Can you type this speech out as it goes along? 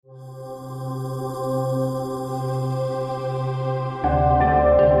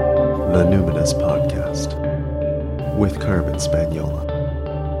The Numinous Podcast with Carmen Spagnola.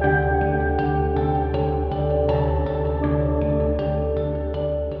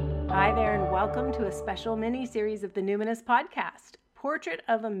 Hi there, and welcome to a special mini-series of the Numinous Podcast, Portrait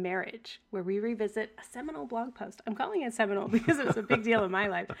of a Marriage, where we revisit a seminal blog post. I'm calling it seminal because it was a big deal in my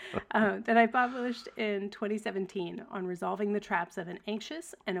life, that I published in 2017 on resolving the traps of an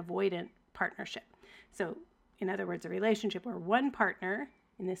anxious and avoidant partnership. So, in other words, a relationship where one partner,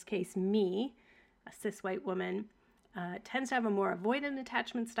 in this case me, a cis white woman, tends to have a more avoidant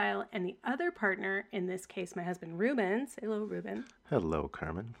attachment style, and the other partner, in this case my husband Ruben, say hello Ruben. Hello,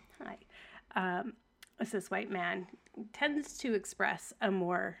 Carmen. Hi. A cis white man tends to express a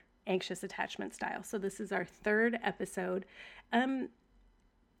more anxious attachment style. So this is our third episode. And,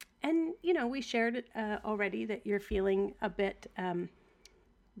 you know, we shared already that you're feeling a bit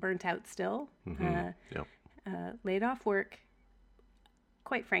burnt out still, laid off work.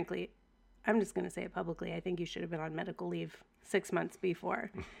 Quite frankly, I'm just going to say it publicly. I think you should have been on medical leave 6 months before.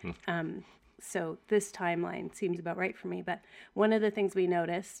 So this timeline seems about right for me. But one of the things we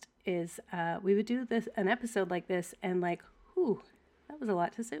noticed is we would do an episode like this and that was a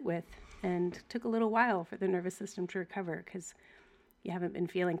lot to sit with, and took a little while for the nervous system to recover because you haven't been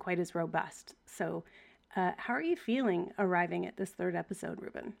feeling quite as robust. So how are you feeling arriving at this third episode,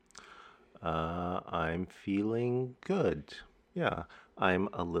 Ruben? I'm feeling good. Yeah, I'm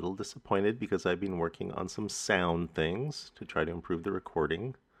a little disappointed because I've been working on some sound things to try to improve the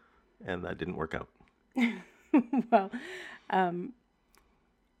recording, and that didn't work out. Well,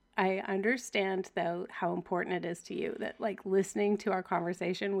 I understand, though, how important it is to you that, like, listening to our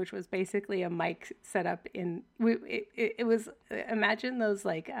conversation, which was basically a mic set up in, it was, imagine those,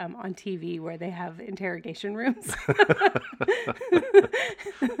 like, on TV where they have interrogation rooms.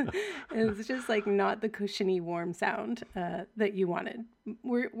 It's just, like, not the cushiony, warm sound that you wanted.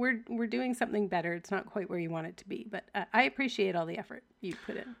 We're doing something better. It's not quite where you want it to be, but I appreciate all the effort you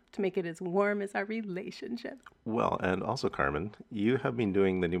put in to make it as warm as our relationship. Well, and also, Carmen, you have been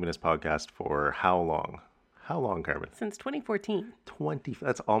doing the Numinous Podcast for how long? How long, Carmen? Since 2014.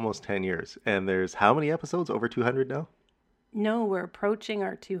 That's almost 10 years. And there's how many episodes? Over 200 now? No, we're approaching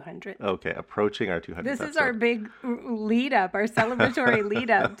our 200. Okay, approaching our 200th This is episode. our big lead up, our celebratory lead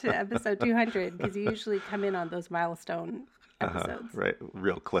up to episode 200, because you usually come in on those milestone episodes. Right,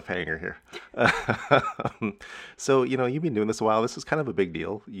 real cliffhanger here. So, you know, you've been doing this a while. This is kind of a big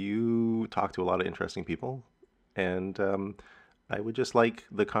deal. You talk to a lot of interesting people, and I would just like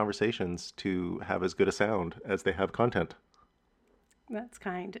the conversations to have as good a sound as they have content. That's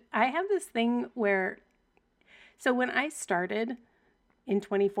kind. I have this thing where, so when I started in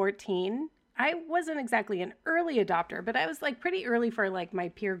 2014, I wasn't exactly an early adopter, but I was like pretty early for like my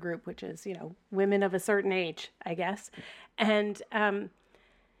peer group, which is, you know, women of a certain age, I guess. And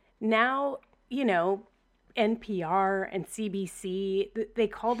now, you know, NPR and CBC, they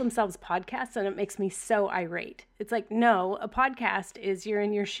call themselves podcasts, and it makes me so irate. It's like, no, a podcast is you're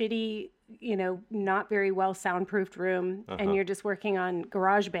in your shitty, you know, not very well soundproofed room, and you're just working on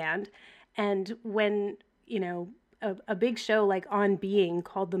GarageBand. And when, you know, a big show like On Being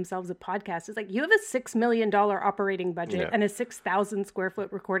called themselves a podcast, it's like, you have a $6 million operating budget and a 6,000 square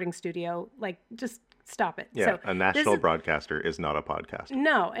foot recording studio. Like, just stop it. Yeah, so a national broadcaster is not a podcast.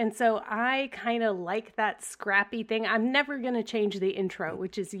 No, and so I kind of like that scrappy thing. I'm never going to change the intro,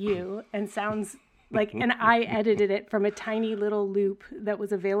 which is you, and sounds like, and I edited it from a tiny little loop that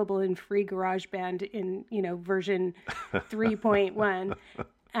was available in free GarageBand in, you know, version 3.1.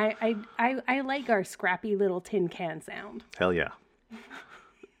 I like our scrappy little tin can sound. Hell yeah.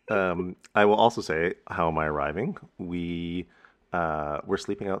 I will also say, how am I arriving? We're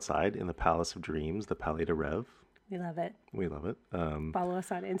sleeping outside in the Palace of Dreams, the Palais de Rêve. We love it. We love it. Follow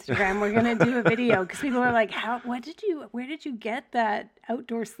us on Instagram. We're going to do a video because people are like, where did you get that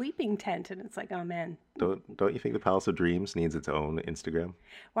outdoor sleeping tent? And it's like, oh man. Don't you think the Palace of Dreams needs its own Instagram?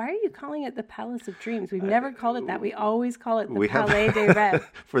 Why are you calling it the Palace of Dreams? We've never called it that. We always call it the Palais de Rêve.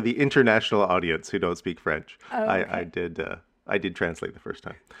 For the international audience who don't speak French, oh, okay. I did translate the first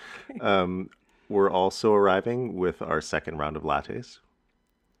time. We're also arriving with our second round of lattes.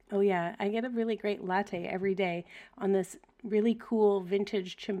 Oh, yeah. I get a really great latte every day on this really cool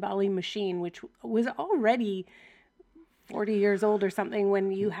vintage Cimbali machine, which was already 40 years old or something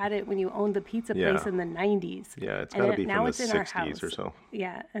when you had it, when you owned the pizza place in the 90s. Yeah, it's got to be from the 60s or so.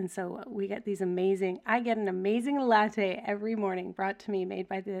 Yeah, and so we get I get an amazing latte every morning brought to me, made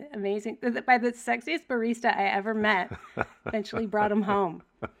by the sexiest barista I ever met. Eventually brought him home.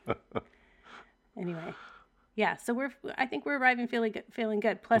 Anyway. Yeah, so I think we're arriving feeling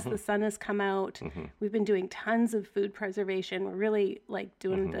good. Plus the sun has come out. We've been doing tons of food preservation. We're really like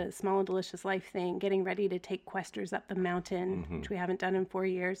doing the small and delicious life thing, getting ready to take questers up the mountain, which we haven't done in 4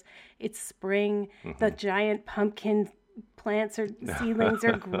 years. It's spring. The giant pumpkin plants or seedlings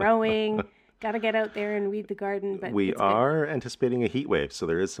are growing. Got to get out there and weed the garden, but We it's good. are anticipating a heat wave, so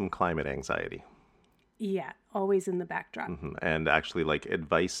there is some climate anxiety. Yeah, always in the backdrop. And actually, like,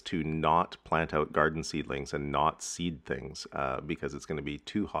 advice to not plant out garden seedlings and not seed things because it's going to be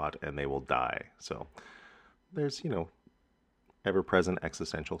too hot and they will die. So there's, ever-present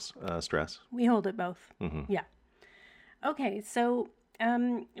existential stress. We hold it both. Yeah. Okay, so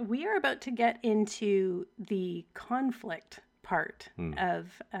we are about to get into the conflict part of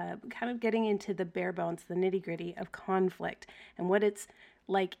kind of getting into the bare bones, the nitty gritty of conflict and what it's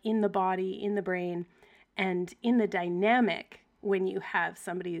like in the body, in the brain, and in the dynamic when you have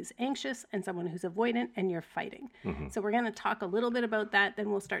somebody who's anxious and someone who's avoidant and you're fighting. So we're going to talk a little bit about that. Then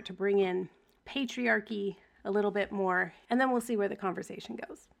we'll start to bring in patriarchy a little bit more, and then we'll see where the conversation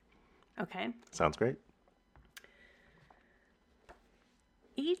goes. Okay? Sounds great.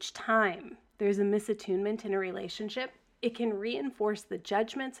 Each time there's a misattunement in a relationship, it can reinforce the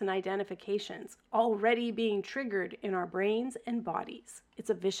judgments and identifications already being triggered in our brains and bodies. It's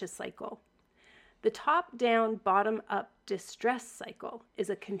a vicious cycle. The top-down, bottom-up distress cycle is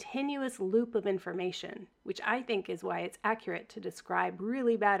a continuous loop of information, which I think is why it's accurate to describe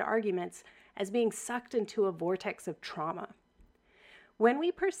really bad arguments as being sucked into a vortex of trauma. When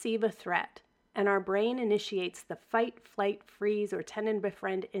we perceive a threat and our brain initiates the fight, flight, freeze, or tend and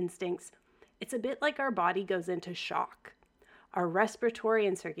befriend instincts, it's a bit like our body goes into shock. Our respiratory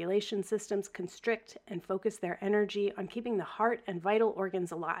and circulation systems constrict and focus their energy on keeping the heart and vital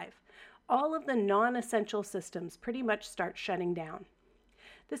organs alive. All of the non-essential systems pretty much start shutting down.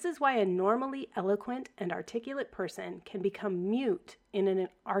 This is why a normally eloquent and articulate person can become mute in an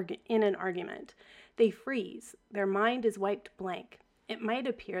argument. They freeze. Their mind is wiped blank. It might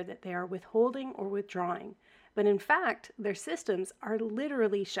appear that they are withholding or withdrawing, but in fact, their systems are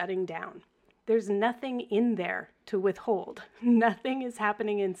literally shutting down. There's nothing in there to withhold. Nothing is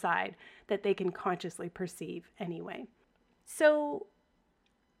happening inside that they can consciously perceive anyway. So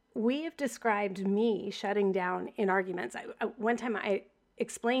we have described me shutting down in arguments. One time I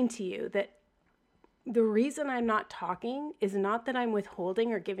explained to you that the reason I'm not talking is not that I'm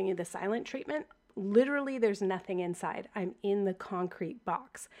withholding or giving you the silent treatment. Literally, there's nothing inside. I'm in the concrete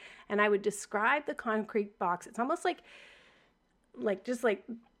box. And I would describe the concrete box. It's almost like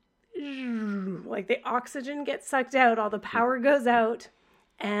the oxygen gets sucked out, all the power goes out,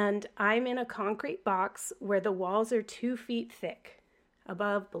 and I'm in a concrete box where the walls are 2 feet thick.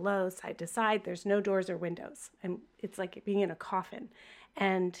 Above, below, side to side, there's no doors or windows. And it's like being in a coffin.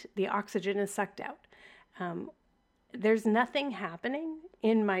 And the oxygen is sucked out. There's nothing happening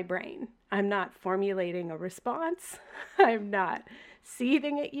in my brain. I'm not formulating a response. I'm not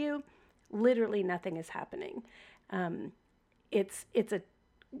seething at you. Literally nothing is happening. It's a,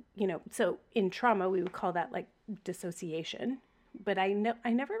 so in trauma, we would call that like dissociation. But I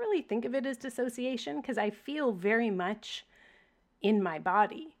never really think of it as dissociation because I feel very much in my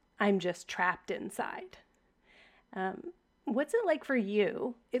body. I'm just trapped inside. What's it like for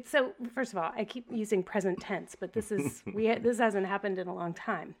you? So first of all, I keep using present tense, but this hasn't happened in a long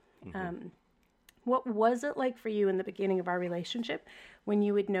time. What was it like for you in the beginning of our relationship when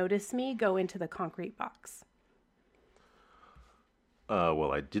you would notice me go into the concrete box?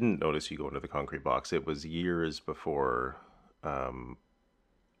 Well, I didn't notice you go into the concrete box. It was years before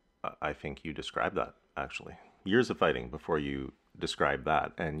I think you described that, actually. Years of fighting before you described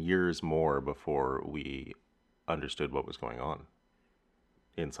that, and years more before we understood what was going on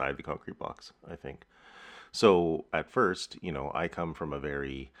inside the concrete box, I think. So at first, I come from a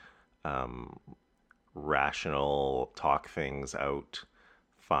very rational, talk things out,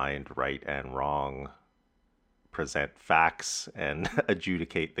 find right and wrong, present facts, and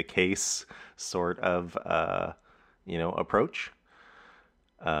adjudicate the case sort of, approach.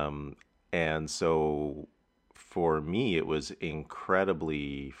 And so for me, it was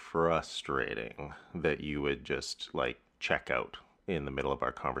incredibly frustrating that you would just check out in the middle of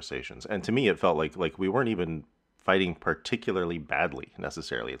our conversations. And to me, it felt like we weren't even fighting particularly badly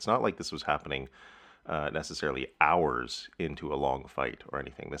necessarily. It's not like this was happening necessarily hours into a long fight or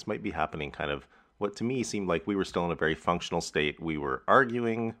anything. This might be happening kind of what to me seemed like we were still in a very functional state. We were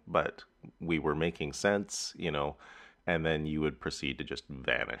arguing, but we were making sense, and then you would proceed to just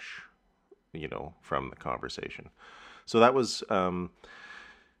vanish, from the conversation. So that was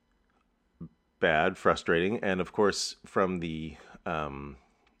bad, frustrating. And of course, from the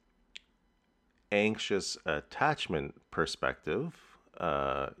anxious attachment perspective,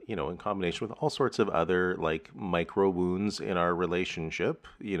 in combination with all sorts of other like micro wounds in our relationship,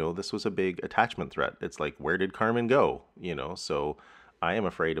 this was a big attachment threat. It's like, where did Carmen go? So I am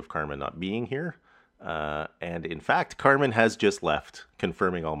afraid of Carmen not being here. And in fact, Carmen has just left,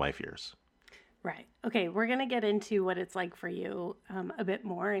 confirming all my fears. Right. Okay, we're going to get into what it's like for you a bit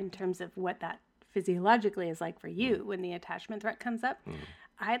more in terms of what that physiologically is like for you when the attachment threat comes up.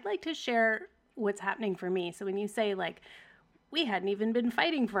 I'd like to share what's happening for me. So when you say like, we hadn't even been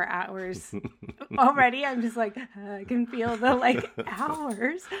fighting for hours already, I'm just like, I can feel the like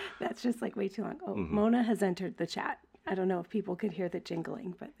hours. That's just like way too long. Oh, Mona has entered the chat. I don't know if people could hear the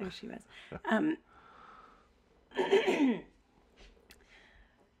jingling, but there she was.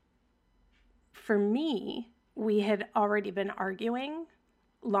 For me, we had already been arguing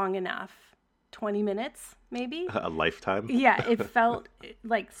long enough, 20 minutes maybe. A lifetime? Yeah, it felt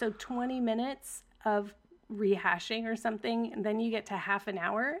like, so 20 minutes of rehashing or something, and then you get to half an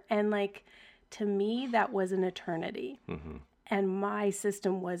hour. And like, to me, that was an eternity. And my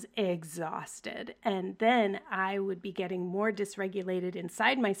system was exhausted. And then I would be getting more dysregulated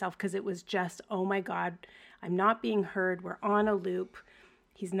inside myself because it was just, oh my God, I'm not being heard. We're on a loop.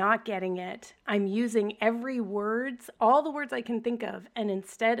 He's not getting it. I'm using every words, all the words I can think of. And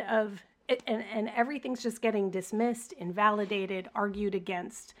instead of it, and everything's just getting dismissed, invalidated, argued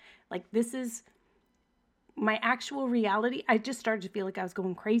against. Like, this is my actual reality. I just started to feel like I was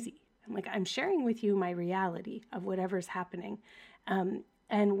going crazy. I'm like, I'm sharing with you my reality of whatever's happening. And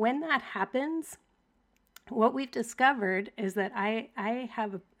when that happens, what we've discovered is that I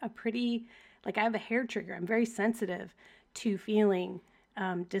have a pretty, like, I have a hair trigger. I'm very sensitive to feeling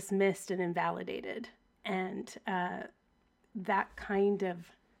dismissed and invalidated. And that kind of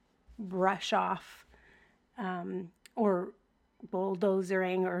brush off or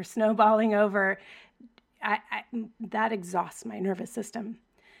bulldozering or snowballing over, that exhausts my nervous system.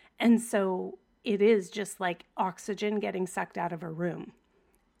 And so it is just like oxygen getting sucked out of a room.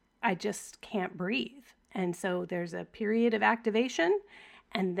 I just can't breathe. And so there's a period of activation,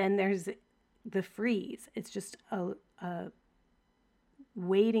 and then there's the freeze. It's just a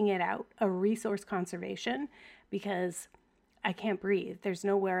waiting it out, a resource conservation, because I can't breathe. There's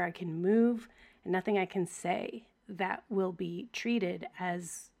nowhere I can move and nothing I can say that will be treated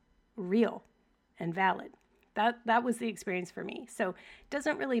as real and valid. That was the experience for me. So it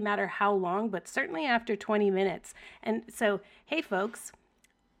doesn't really matter how long, but certainly after 20 minutes. And so, hey folks,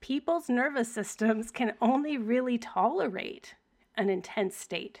 people's nervous systems can only really tolerate an intense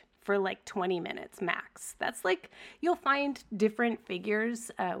state for like 20 minutes max. That's like, you'll find different figures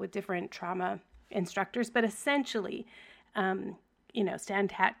with different trauma instructors, but essentially, Stan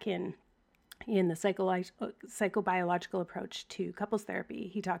Tatkin, in the psychobiological approach to couples therapy,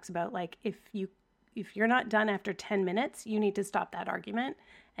 he talks about like, if you're not done after 10 minutes, you need to stop that argument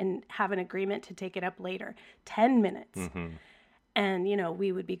and have an agreement to take it up later. 10 minutes. And,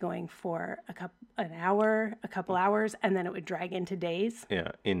 we would be going for an hour, a couple hours, and then it would drag into days.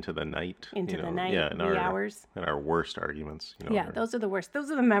 Yeah, into the night. Into the night, yeah, 3 hours. And our worst arguments. Those are the worst.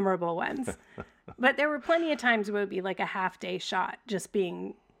 Those are the memorable ones. But there were plenty of times where it would be like a half-day shot just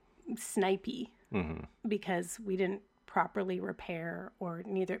being snipey because we didn't properly repair, or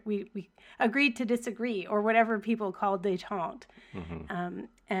we agreed to disagree, or whatever people call détente.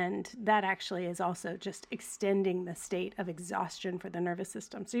 And that actually is also just extending the state of exhaustion for the nervous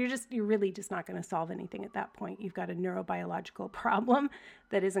system. So you're really just not going to solve anything at that point. You've got a neurobiological problem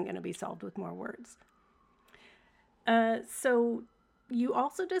that isn't going to be solved with more words. So you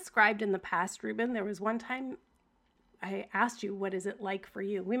also described in the past, Ruben, there was one time I asked you, what is it like for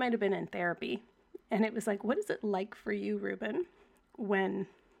you? We might have been in therapy. And it was like, what is it like for you, Ruben, when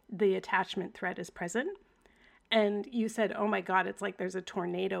the attachment threat is present? And you said, oh my God, it's like there's a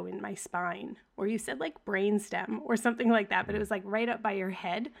tornado in my spine. Or you said like brainstem or something like that. But it was like right up by your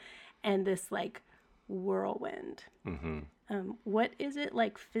head and this like whirlwind. What is it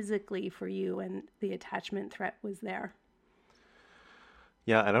like physically for you when the attachment threat was there?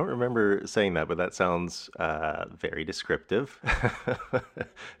 Yeah, I don't remember saying that, but that sounds very descriptive.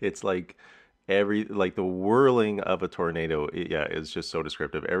 It's like the whirling of a tornado, is just so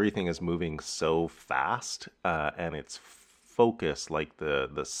descriptive. Everything is moving so fast, and it's focused, like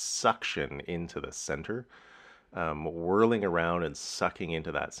the suction into the center, whirling around and sucking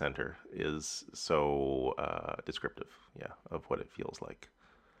into that center is so descriptive, of what it feels like.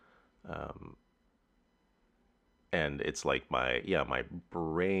 And it's like my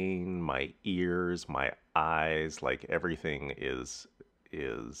brain, my ears, my eyes, like everything is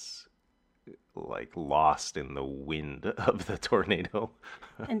like lost in the wind of the tornado.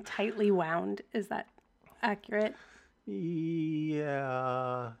 And tightly wound. Is that accurate?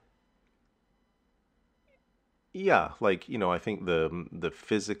 Yeah. Yeah, like, I think the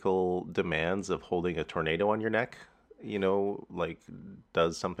physical demands of holding a tornado on your neck, like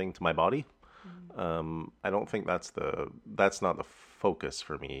does something to my body. I don't think that's not the focus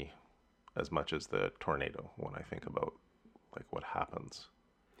for me as much as the tornado when I think about like what happens.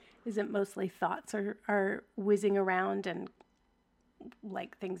 Is it mostly thoughts are whizzing around and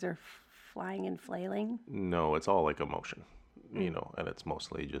like things are flying and flailing? No, it's all like emotion, and it's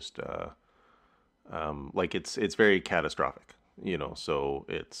mostly just like it's very catastrophic, so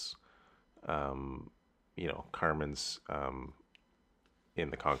it's Carmen's in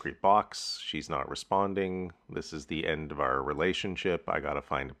the concrete box. She's not responding. This is the end of our relationship. I gotta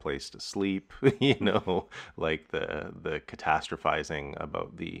find a place to sleep. Like the catastrophizing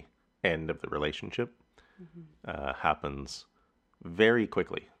about the end of the relationship happens very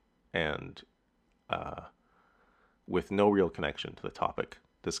quickly and with no real connection to the topic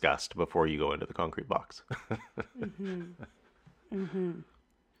discussed before you go into the concrete box.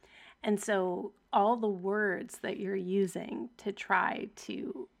 And so all the words that you're using to try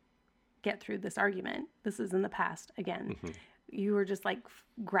to get through this argument, this is in the past again, you were just like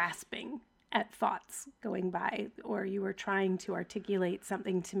grasping at thoughts going by, or you were trying to articulate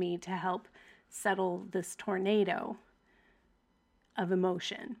something to me to help settle this tornado of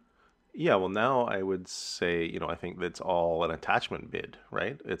emotion. Yeah, well, now I would say, I think that's all an attachment bid,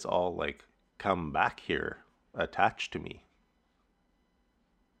 right? It's all like, come back here, attach to me.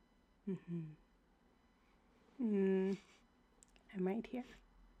 I'm right here.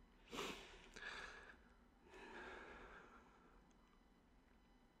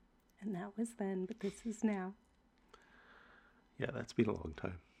 And that was then, but this is now. Yeah, that's been a long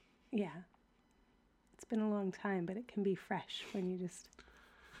time. Yeah. It's been a long time, but it can be fresh when you just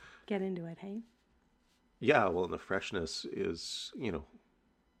get into it, hey? Yeah, well, and the freshness is,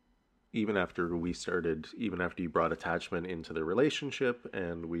 even after you brought attachment into the relationship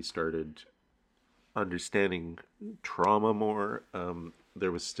and we started understanding trauma more,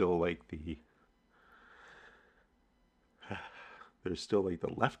 there was still like there's still like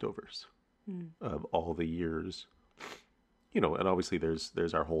the leftovers of all the years, and obviously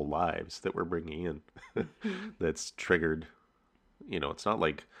there's our whole lives that we're bringing in that's triggered.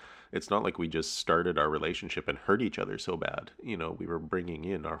 It's not like we just started our relationship and hurt each other so bad. We were bringing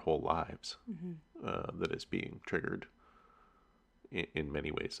in our whole lives that is being triggered in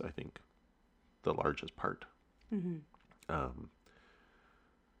many ways, I think the largest part.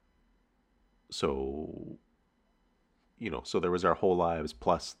 So, so there was our whole lives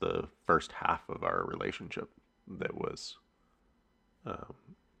plus the first half of our relationship that was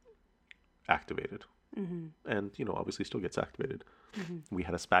activated. And, obviously still gets activated. We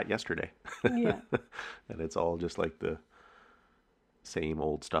had a spat yesterday. Yeah. And it's all just like the same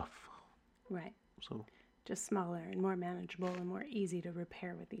old stuff. Right. So Just smaller and more manageable and more easy to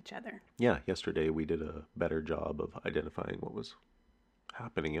repair with each other. yeah, yesterday we did a better job of identifying what was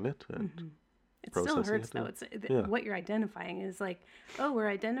happening in it and It still hurts it. though. What you're identifying is like, oh, we're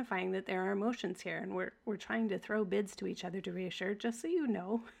identifying that there are emotions here, and we're trying to throw bids to each other to reassure. Just so you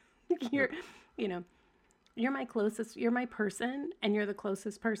know, you're my closest, you're my person, and you're the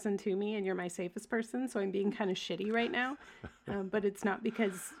closest person to me, and you're my safest person. So I'm being kind of shitty right now, but it's not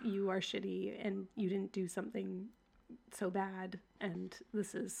because you are shitty and you didn't do something so bad. And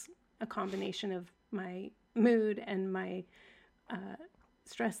this is a combination of my mood and my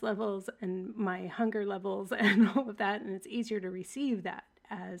stress levels and my hunger levels and all of that, and it's easier to receive that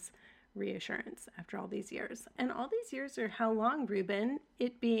as reassurance after all these years. And all these years are how long, Ruben?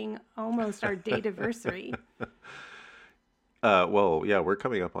 It being almost our date anniversary. Well, yeah, we're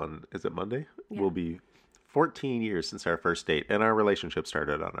coming up on, is it Monday? Yeah. We'll be 14 years since our first date, and our relationship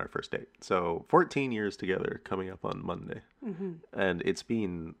started on our first date. So 14 years together coming up on Monday. And it's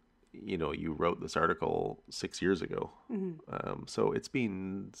been, you wrote this article 6 years ago. So it's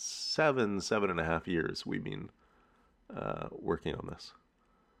been 7.5 years we've been working on this.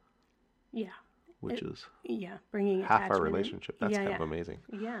 Yeah. Which is bringing half our attachment in. relationship. That's kind of amazing.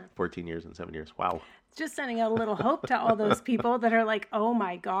 Yeah. 14 years and 7 years. Wow. Just sending out a little hope to all those people that are like, oh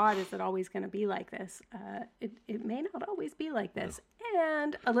my God, is it always going to be like this? It may not always be like this.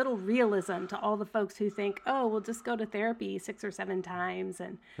 And a little realism to all the folks who think, oh, we'll just go to therapy 6 or 7 times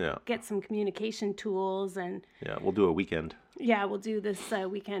and get some communication tools. And yeah, we'll do a weekend. Yeah, we'll do this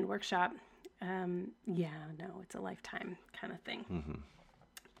weekend workshop. No, it's a lifetime kind of thing.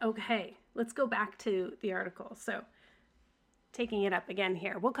 Okay, let's go back to the article. So taking it up again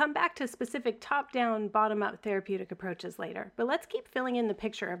here. We'll come back to specific top-down, bottom-up therapeutic approaches later, but let's keep filling in the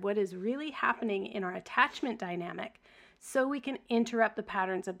picture of what is really happening in our attachment dynamic so we can interrupt the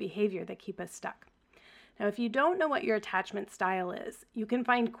patterns of behavior that keep us stuck. Now, if you don't know what your attachment style is, you can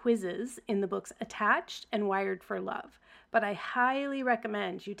find quizzes in the books Attached and Wired for Love, but I highly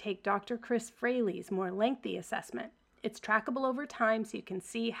recommend you take Dr. Chris Fraley's more lengthy assessment. It's trackable over time so you can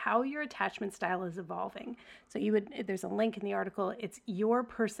see how your attachment style is evolving. So there's a link in the article. It's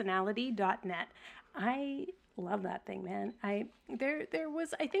yourpersonality.net. I love that thing, man. There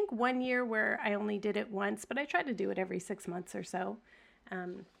was, I think, 1 year where I only did it once, but I try to do it every 6 months or so.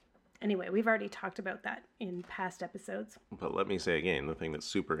 Anyway, we've already talked about that in past episodes. But let me say again, the thing that's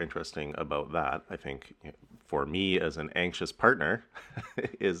super interesting about that, I think, for me as an anxious partner,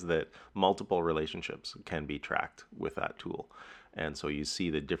 is that multiple relationships can be tracked with that tool. And so you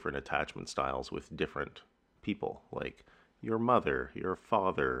see the different attachment styles with different people, like your mother, your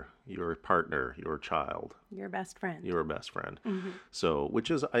father, your partner, your child. Your best friend. Your best friend. Mm-hmm. So,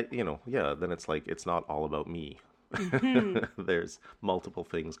 which is, then it's like, it's not all about me. Mm-hmm. There's multiple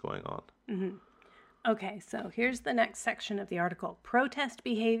things going on. Mm-hmm. Okay, so here's the next section of the article: protest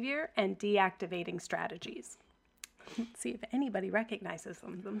behavior and deactivating strategies. Let's see if anybody recognizes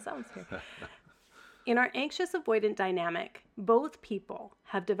them themselves here. In our anxious avoidant dynamic, both people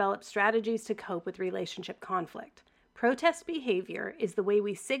have developed strategies to cope with relationship conflict. Protest behavior is the way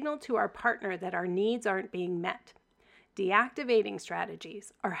we signal to our partner that our needs aren't being met. Deactivating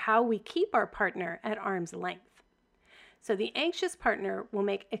strategies are how we keep our partner at arm's length. So the anxious partner will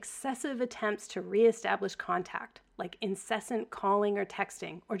make excessive attempts to reestablish contact, like incessant calling or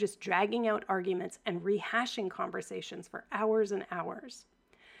texting, or just dragging out arguments and rehashing conversations for hours and hours.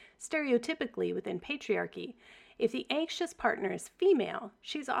 Stereotypically within patriarchy, if the anxious partner is female,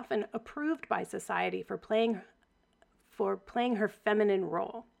 she's often approved by society for playing her feminine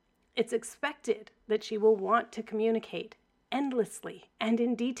role. It's expected that she will want to communicate endlessly and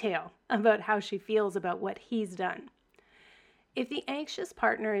in detail about how she feels about what he's done. If the anxious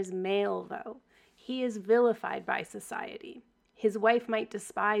partner is male, though, he is vilified by society. His wife might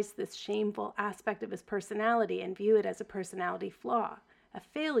despise this shameful aspect of his personality and view it as a personality flaw, a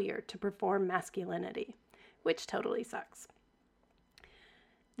failure to perform masculinity, which totally sucks.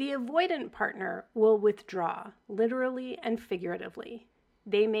 The avoidant partner will withdraw, literally and figuratively.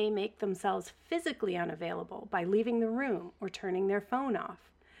 They may make themselves physically unavailable by leaving the room or turning their phone off.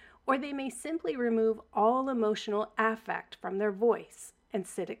 Or they may simply remove all emotional affect from their voice and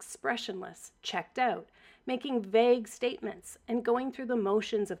sit expressionless, checked out, making vague statements and going through the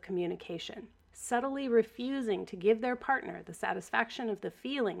motions of communication, subtly refusing to give their partner the satisfaction of the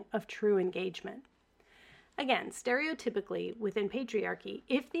feeling of true engagement. Again, stereotypically within patriarchy,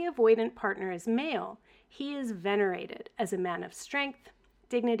 if the avoidant partner is male, he is venerated as a man of strength,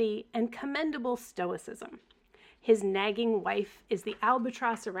 dignity, and commendable stoicism. His nagging wife is the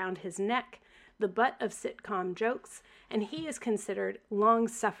albatross around his neck, the butt of sitcom jokes, and he is considered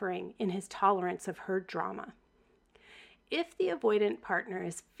long-suffering in his tolerance of her drama. If the avoidant partner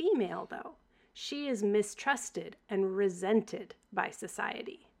is female, though, she is mistrusted and resented by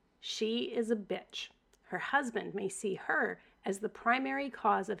society. She is a bitch. Her husband may see her as the primary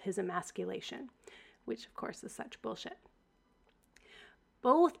cause of his emasculation, which of course is such bullshit.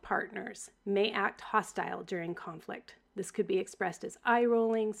 Both partners may act hostile during conflict. This could be expressed as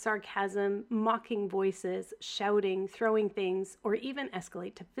eye-rolling, sarcasm, mocking voices, shouting, throwing things, or even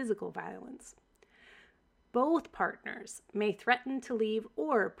escalate to physical violence. Both partners may threaten to leave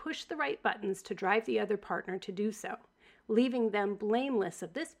or push the right buttons to drive the other partner to do so, leaving them blameless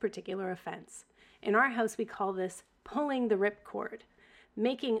of this particular offense. In our house, we call this pulling the ripcord.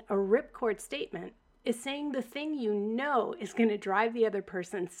 Making a ripcord statement is saying the thing you know is going to drive the other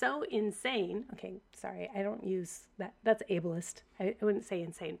person so insane. Okay, sorry, I don't use that. That's ableist. I wouldn't say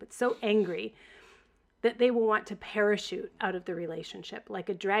insane, but so angry that they will want to parachute out of the relationship like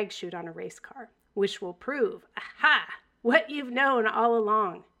a drag chute on a race car, which will prove, aha, what you've known all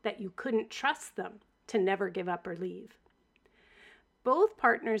along, that you couldn't trust them to never give up or leave. Both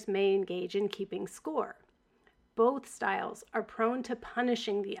partners may engage in keeping score. Both styles are prone to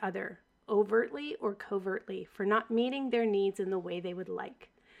punishing the other overtly or covertly for not meeting their needs in the way they would like.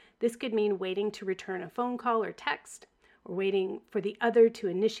 This could mean waiting to return a phone call or text, or waiting for the other to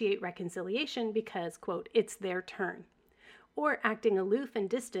initiate reconciliation because, quote, it's their turn, or acting aloof and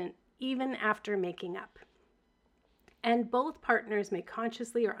distant even after making up. And both partners may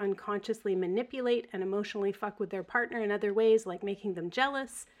consciously or unconsciously manipulate and emotionally fuck with their partner in other ways, like making them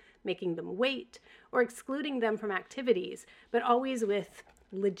jealous, making them wait, or excluding them from activities, but always with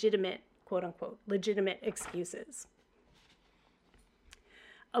legitimate, quote unquote, legitimate excuses.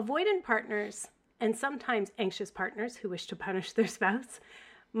 Avoidant partners, and sometimes anxious partners who wish to punish their spouse,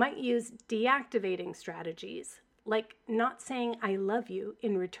 might use deactivating strategies, like not saying I love you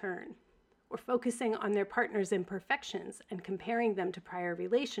in return, or focusing on their partner's imperfections and comparing them to prior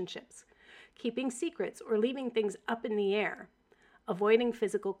relationships, keeping secrets or leaving things up in the air, avoiding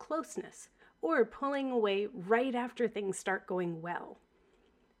physical closeness, or pulling away right after things start going well.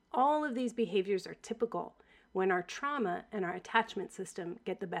 All of these behaviors are typical when our trauma and our attachment system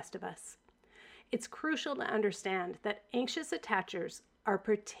get the best of us. It's crucial to understand that anxious attachers are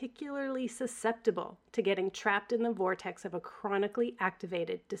particularly susceptible to getting trapped in the vortex of a chronically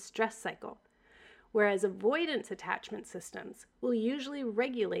activated distress cycle, whereas avoidance attachment systems will usually be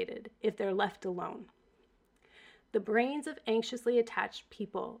regulated if they're left alone. The brains of anxiously attached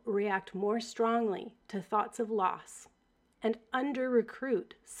people react more strongly to thoughts of loss and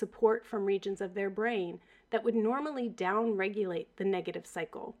under-recruit support from regions of their brain that would normally down-regulate the negative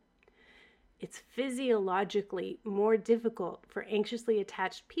cycle. It's physiologically more difficult for anxiously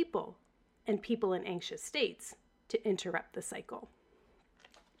attached people and people in anxious states to interrupt the cycle.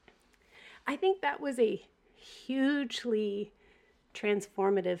 I think that was a hugely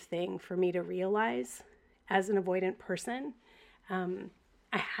transformative thing for me to realize as an avoidant person. I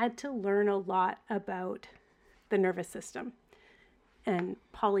had to learn a lot about the nervous system and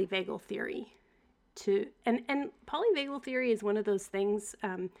polyvagal theory. And polyvagal theory is one of those things,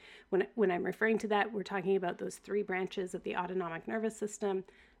 when I'm referring to that, we're talking about those three branches of the autonomic nervous system: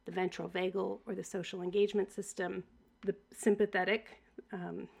 the ventral vagal, or the social engagement system, the sympathetic,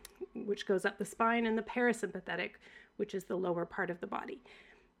 which goes up the spine, and the parasympathetic, which is the lower part of the body.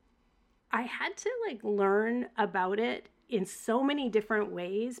 I had to learn about it in so many different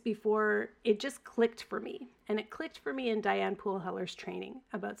ways before it just clicked for me. And it clicked for me in Diane Poole-Heller's training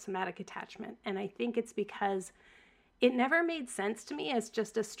about somatic attachment. And I think it's because it never made sense to me as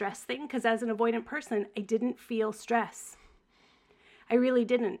just a stress thing, because as an avoidant person, I didn't feel stress. I really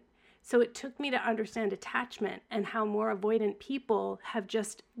didn't. So it took me to understand attachment and how more avoidant people have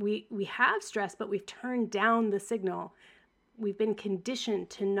we have stress, but we've turned down the signal. We've been conditioned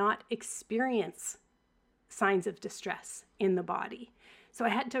to not experience signs of distress in the body. So I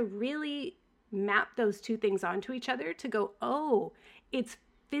had to really map those two things onto each other to go, oh, it's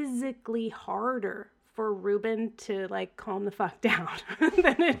physically harder for Ruben to calm the fuck down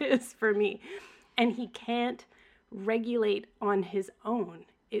than it is for me. And he can't regulate on his own.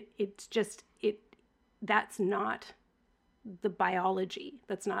 That's not the biology.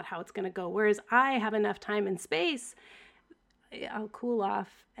 That's not how it's going to go. Whereas I have enough time and space, I'll cool off,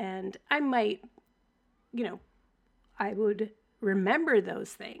 and I might, I would remember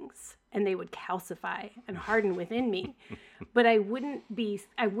those things and they would calcify and harden within me, but I wouldn't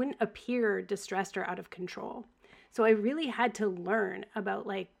appear distressed or out of control. So I really had to learn about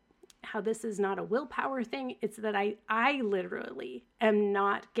how this is not a willpower thing. It's that I literally am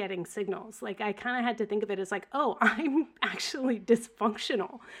not getting signals. I kind of had to think of it as oh, I'm actually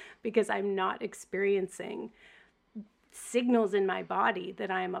dysfunctional because I'm not experiencing signals in my body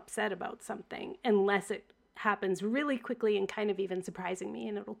that I am upset about something, unless it happens really quickly and kind of even surprising me,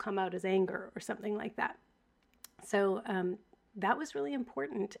 and it'll come out as anger or something like that. So that was really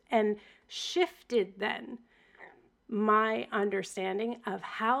important and shifted then my understanding of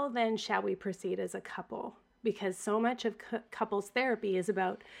how then shall we proceed as a couple, because so much of couples therapy is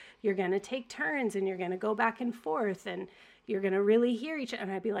about you're going to take turns and you're going to go back and forth and you're going to really hear each other.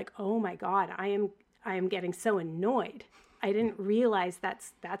 And I'd be like, oh my God, I am getting so annoyed. I didn't realize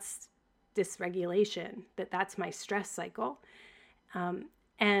that's dysregulation, that's my stress cycle.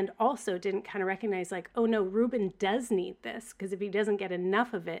 And also didn't kind of recognize oh no, Ruben does need this, because if he doesn't get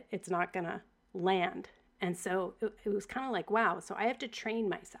enough of it, it's not going to land. And so it was kind of wow, so I have to train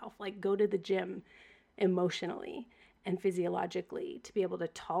myself, go to the gym emotionally and physiologically to be able to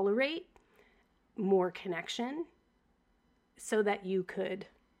tolerate more connection so that you could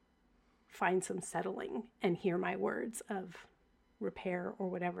find some settling and hear my words of repair or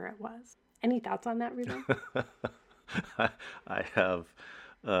whatever it was. Any thoughts on that, Ruben? I have,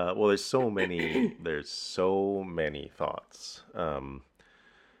 there's so many thoughts.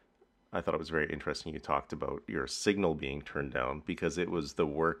 I thought it was very interesting you talked about your signal being turned down, because it was the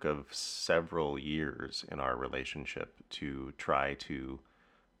work of several years in our relationship to try to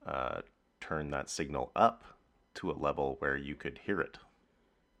turn that signal up to a level where you could hear it.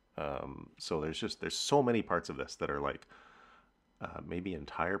 So there's so many parts of this that are maybe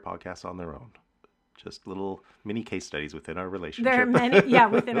entire podcasts on their own. Just little mini case studies within our relationship. There are many,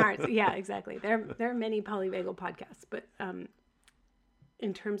 within ours. Yeah, exactly. There are many polyvagal podcasts, but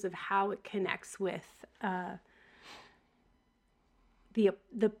in terms of how it connects with the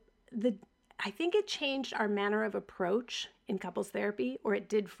I think it changed our manner of approach in couples therapy, or it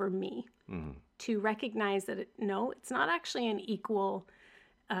did for me, to recognize that no, it's not actually an equal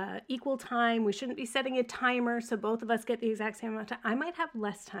time. We shouldn't be setting a timer so both of us get the exact same amount of time. I might have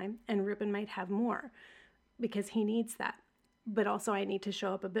less time and Ruben might have more because he needs that. But also I need to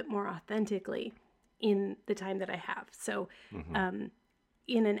show up a bit more authentically in the time that I have. So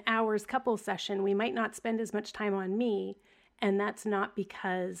in an hour's couple session, we might not spend as much time on me. And that's not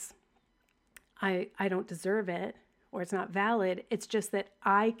because I don't deserve it or it's not valid. It's just that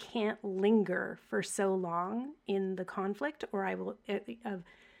I can't linger for so long in the conflict, or I will,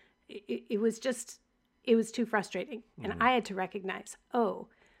 it was too frustrating. And I had to recognize,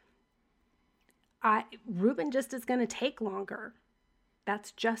 Ruben just is going to take longer.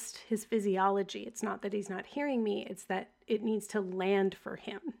 That's just his physiology. It's not that he's not hearing me. It's that it needs to land for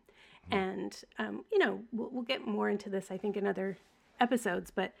him. And, we'll get more into this, I think, in other episodes,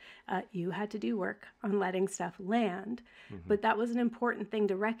 but you had to do work on letting stuff land. But that was an important thing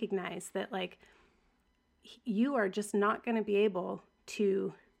to recognize, that like, you are just not going to be able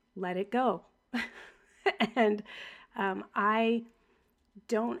to let it go. And I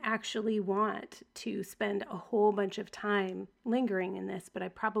don't actually want to spend a whole bunch of time lingering in this, but I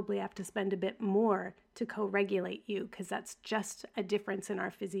probably have to spend a bit more to co-regulate you, because that's just a difference in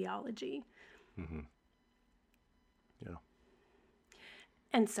our physiology. Yeah.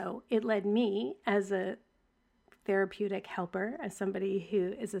 And so it led me, as a therapeutic helper, as somebody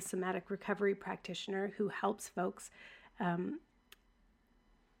who is a somatic recovery practitioner who helps folks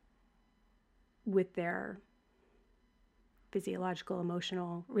with their physiological,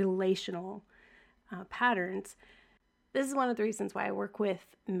 emotional, relational patterns. This is one of the reasons why I work with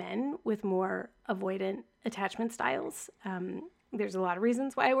men with more avoidant attachment styles. There's a lot of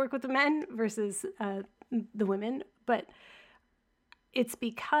reasons why I work with the men versus the women, but it's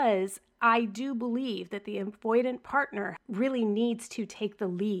because I do believe that the avoidant partner really needs to take the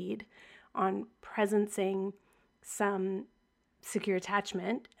lead on presencing some secure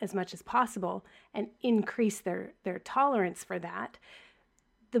attachment as much as possible and increase their tolerance for that.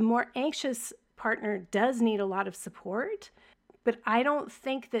 The more anxious partner does need a lot of support, but I don't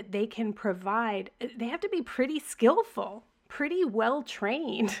think that they can provide. They have to be pretty skillful, pretty well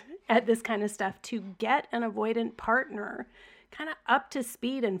trained at this kind of stuff to get an avoidant partner kind of up to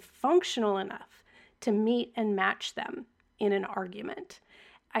speed and functional enough to meet and match them in an argument.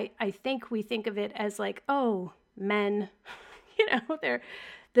 I think we think of it as like, oh, men,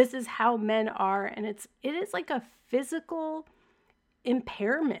 this is how men are. And it is like a physical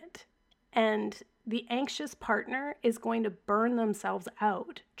impairment. And the anxious partner is going to burn themselves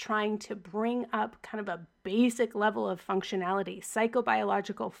out trying to bring up kind of a basic level of functionality,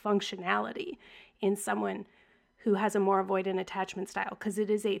 psychobiological functionality in someone who has a more avoidant attachment style, because it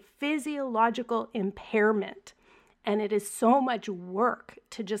is a physiological impairment. And it is so much work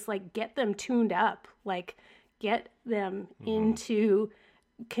to just like get them tuned up, like get them into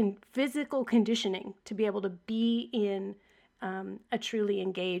physical conditioning to be able to be in a truly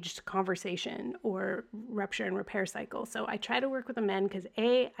engaged conversation or rupture and repair cycle. So I try to work with the men because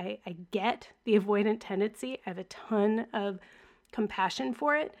I get the avoidant tendency. I have a ton of compassion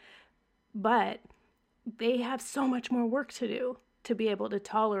for it, but they have so much more work to do to be able to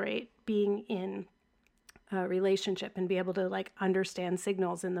tolerate being in a relationship and be able to like understand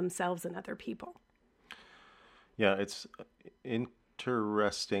signals in themselves and other people. Yeah, it's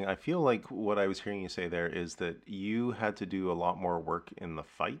interesting. I feel like what I was hearing you say there is that you had to do a lot more work in the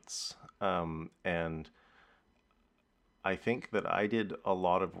fights. And I think that I did a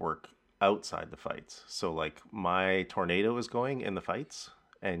lot of work outside the fights. So like my tornado was going in the fights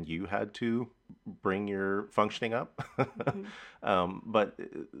and you had to bring your functioning up. But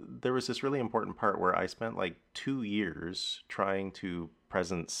there was this really important part where I spent like 2 years trying to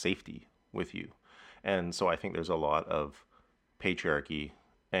present safety with you. And so I think there's a lot of patriarchy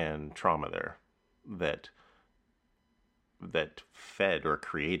and trauma there that fed or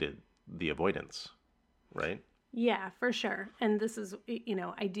created the avoidance, right? Yeah, for sure. And this is,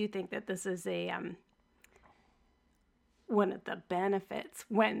 I do think that this is a one of the benefits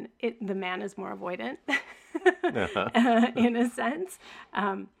when the man is more avoidant, in a sense.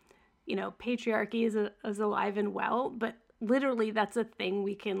 Patriarchy is alive and well, but literally that's a thing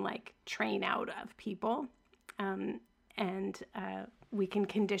we can like train out of people. And we can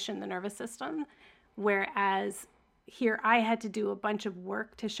condition the nervous system. Whereas here I had to do a bunch of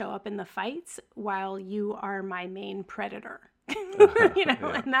work to show up in the fights while you are my main predator.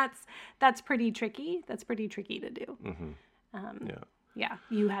 Yeah. And that's pretty tricky. That's pretty tricky to do. Yeah. Yeah.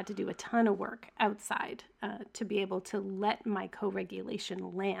 You had to do a ton of work outside to be able to let my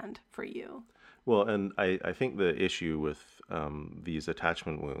co-regulation land for you. Well, and I think the issue with these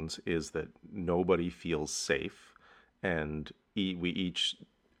attachment wounds is that nobody feels safe, and we each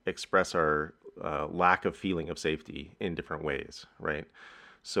express our lack of feeling of safety in different ways, right?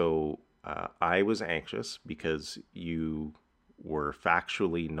 So I was anxious because you were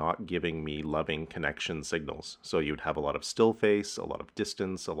factually not giving me loving connection signals. So you'd have a lot of still face, a lot of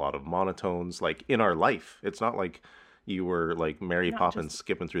distance, a lot of monotones, like in our life. It's not like you were like Mary Not Poppins just,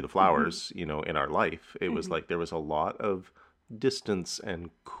 skipping through the mm-hmm, flowers, in our life. It was mm-hmm, like there was a lot of distance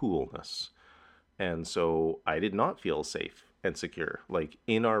and coolness. And so I did not feel safe and secure, like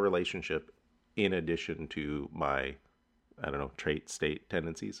in our relationship, in addition to my, I don't know, trait, state,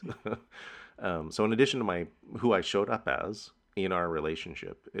 tendencies. So in addition to my who I showed up as in our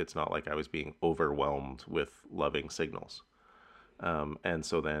relationship, it's not like I was being overwhelmed with loving signals. And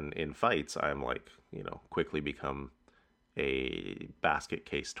so then in fights, I'm like, quickly become a basket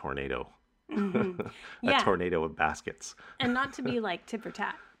case tornado, mm-hmm. a Yeah. tornado of baskets. And not to be like tit for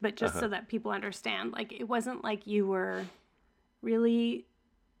tat, but just Uh-huh. so that people understand, like it wasn't like you were really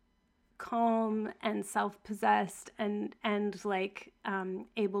calm and self-possessed and like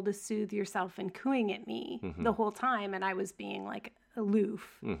able to soothe yourself and cooing at me Mm-hmm. the whole time, and I was being like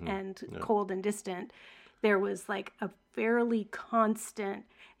aloof Mm-hmm. and Yeah. cold and distant. There was like a fairly constant,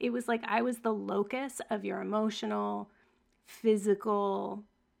 it was like I was the locus of your emotional, physical,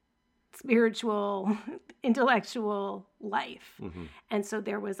 spiritual, intellectual life. Mm-hmm. And so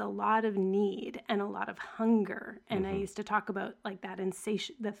there was a lot of need and a lot of hunger. And I Mm-hmm. used to talk about like that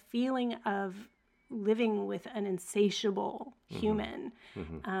the feeling of living with an insatiable human.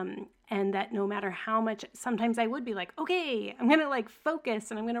 Mm-hmm. And that no matter how much, sometimes I would be like, okay, I'm going to like focus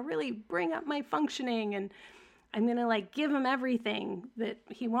and I'm going to really bring up my functioning and I'm going to like give him everything that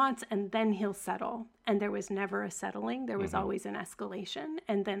he wants and then he'll settle. And there was never a settling. There was Mm-hmm. always an escalation.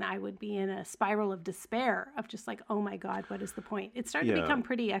 And then I would be in a spiral of despair of just like, oh my God, what is the point? It started to Yeah. become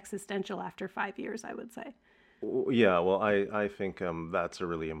pretty existential after 5 years, I would say. Yeah, well, I think that's a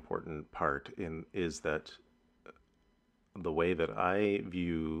really important part in is that the way that I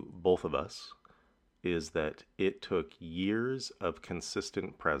view both of us is that it took years of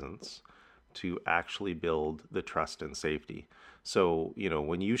consistent presence to actually build the trust and safety. So,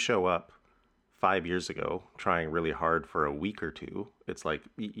 when you show up 5 years ago trying really hard for a week or two, it's like,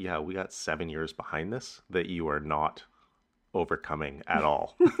 yeah, we got 7 years behind this that you are not overcoming at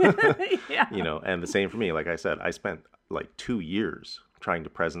all. Yeah. And the same for me. Like I said, I spent like 2 years trying to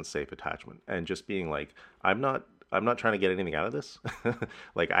present safe attachment and just being like, I'm not trying to get anything out of this.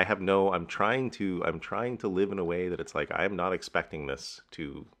 Like I'm trying to live in a way that it's like I'm not expecting this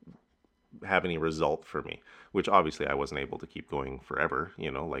to have any result for me, which obviously I wasn't able to keep going forever.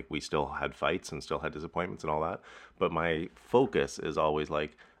 Like we still had fights and still had disappointments and all that. But my focus is always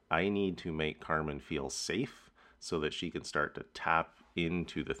like, I need to make Carmen feel safe so that she can start to tap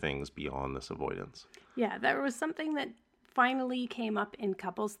into the things beyond this avoidance. Yeah, there was something that finally came up in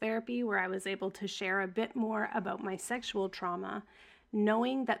couples therapy where I was able to share a bit more about my sexual trauma,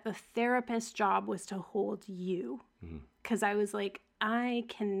 knowing that the therapist's job was to hold you. Because I was like, I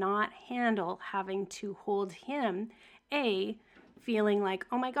cannot handle having to hold him, A, feeling like,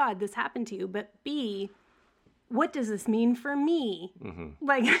 oh my God, this happened to you, but B, what does this mean for me?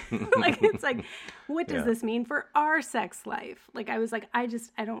 Like, like it's like, what does Yeah. this mean for our sex life? Like, I was like, I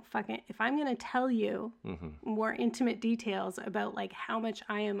don't fucking, if I'm going to tell you more intimate details about like how much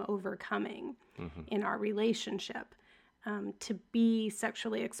I am overcoming in our relationship, to be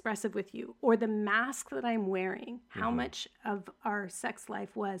sexually expressive with you, or the mask that I'm wearing, how much of our sex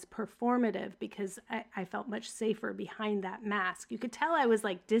life was performative because I felt much safer behind that mask. You could tell I was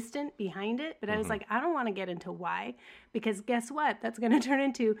like distant behind it, but I was like, I don't want to get into why, because guess what? That's going to turn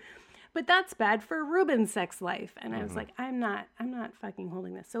into, but that's bad for Ruben's sex life. And I was like, I'm not fucking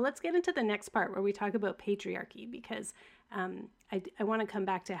holding this. So let's get into the next part where we talk about patriarchy, because I want to come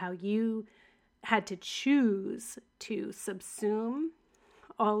back to how you had to choose to subsume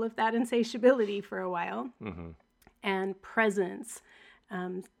all of that insatiability for a while and presence,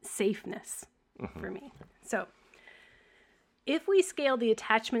 safeness for me. So if we scale the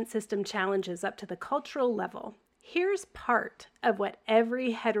attachment system challenges up to the cultural level, here's part of what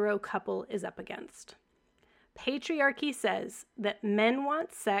every hetero couple is up against. Patriarchy says that men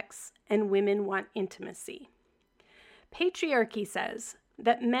want sex and women want intimacy. Patriarchy says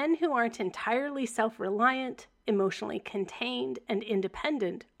that men who aren't entirely self-reliant, emotionally contained, and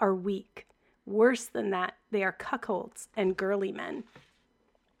independent are weak. Worse than that, they are cuckolds and girly men.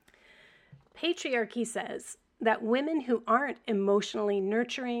 Patriarchy says that women who aren't emotionally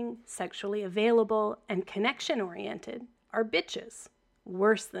nurturing, sexually available, and connection-oriented are bitches.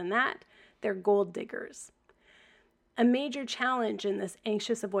 Worse than that, they're gold diggers. A major challenge in this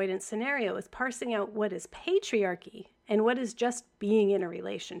anxious avoidance scenario is parsing out what is patriarchy and what is just being in a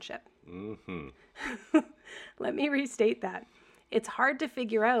relationship. Let me restate that. It's hard to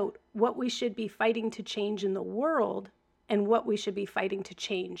figure out what we should be fighting to change in the world and what we should be fighting to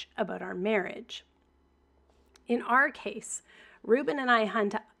change about our marriage. In our case, Ruben and I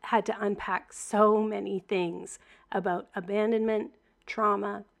had to unpack so many things about abandonment,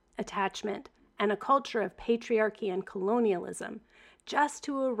 trauma, attachment, and a culture of patriarchy and colonialism just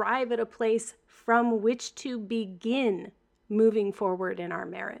to arrive at a place from which to begin moving forward in our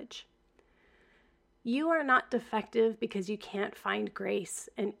marriage. You are not defective because you can't find grace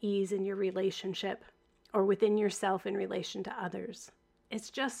and ease in your relationship or within yourself in relation to others. It's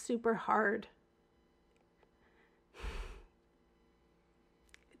just super hard.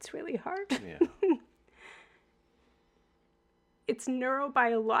 It's really hard. Yeah. It's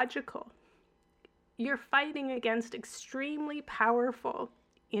neurobiological. You're fighting against extremely powerful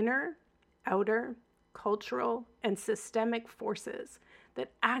inner, outer, cultural, and systemic forces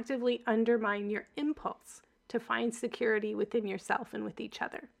that actively undermine your impulse to find security within yourself and with each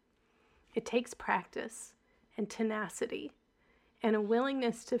other. It takes practice and tenacity and a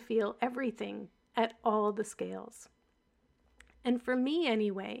willingness to feel everything at all the scales. And for me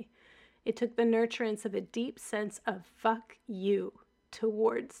anyway, it took the nurturance of a deep sense of fuck you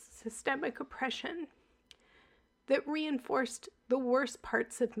towards systemic oppression that reinforced the worst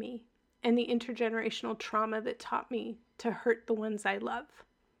parts of me and the intergenerational trauma that taught me to hurt the ones I love.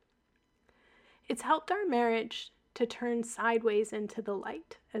 It's helped our marriage to turn sideways into the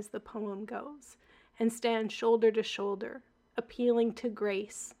light, as the poem goes, and stand shoulder to shoulder, appealing to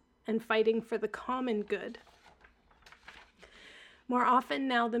grace and fighting for the common good. More often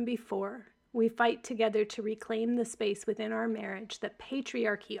now than before, we fight together to reclaim the space within our marriage that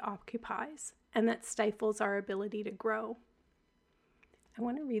patriarchy occupies and that stifles our ability to grow. I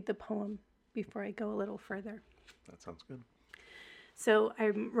want to read the poem before I go a little further. That sounds good. So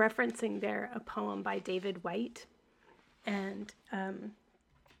I'm referencing there a poem by David Whyte, and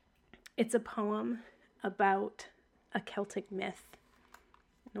it's a poem about a Celtic myth,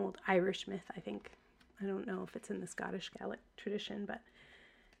 an old Irish myth, I think. I don't know if it's in the Scottish Gaelic tradition, but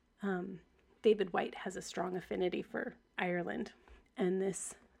David Whyte has a strong affinity for Ireland, and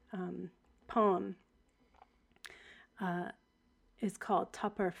this poem is called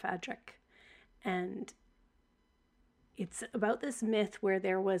Tupper Fadric, and it's about this myth where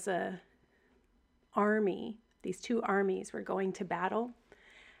there was a army, these two armies were going to battle,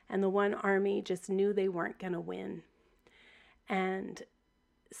 and the one army just knew they weren't going to win. And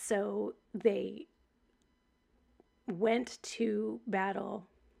so they went to battle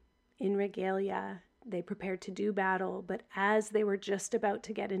in regalia. They prepared to do battle, but as they were just about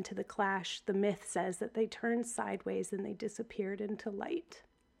to get into the clash, the myth says that they turned sideways and they disappeared into light.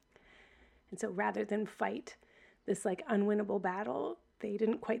 And so rather than fight this like unwinnable battle, they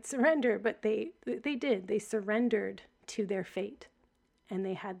didn't quite surrender, but they did. They surrendered to their fate, and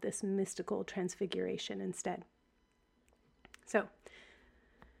they had this mystical transfiguration instead. So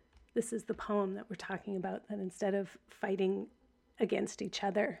this is the poem that we're talking about, that instead of fighting against each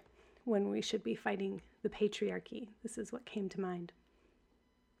other when we should be fighting the patriarchy, this is what came to mind.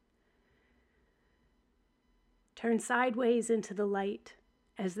 Turn sideways into the light,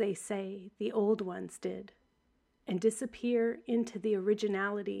 as they say the old ones did, and disappear into the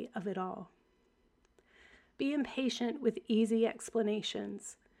originality of it all. Be impatient with easy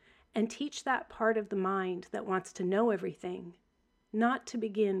explanations, and teach that part of the mind that wants to know everything not to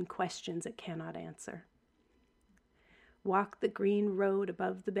begin questions it cannot answer. Walk the green road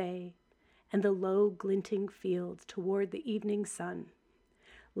above the bay and the low glinting fields toward the evening sun.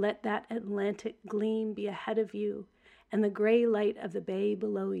 Let that Atlantic gleam be ahead of you and the gray light of the bay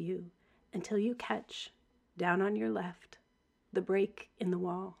below you until you catch, down on your left, the break in the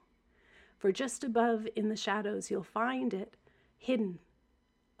wall. For just above in the shadows you'll find it, hidden,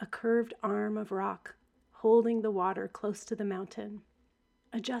 a curved arm of rock holding the water close to the mountain,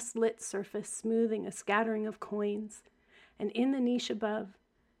 a just lit surface smoothing a scattering of coins, and in the niche above,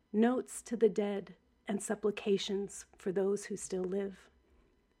 notes to the dead and supplications for those who still live.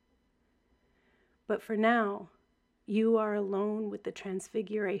 But for now, you are alone with the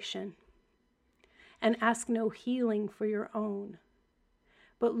transfiguration, and ask no healing for your own,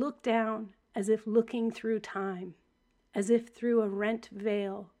 but look down as if looking through time, as if through a rent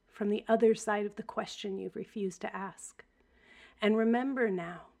veil from the other side of the question you've refused to ask. And remember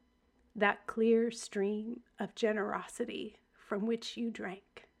now that clear stream of generosity from which you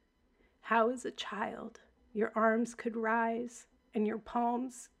drank. How, as a child, your arms could rise and your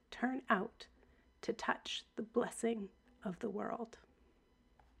palms turn out to touch the blessing of the world.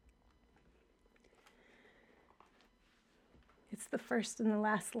 It's the first and the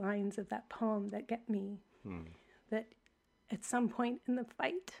last lines of that poem that get me. That at some point in the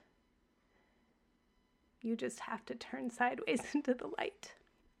fight, you just have to turn sideways into the light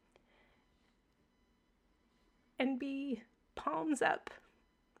and be palms up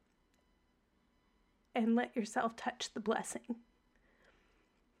and let yourself touch the blessing.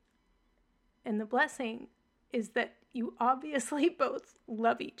 And the blessing is that you obviously both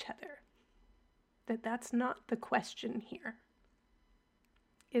love each other. That's not the question here.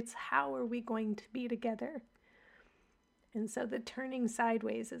 It's how are we going to be together? And so the turning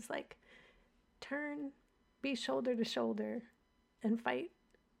sideways is like, turn, be shoulder to shoulder, and fight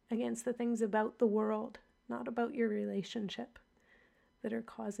against the things about the world, not about your relationship, that are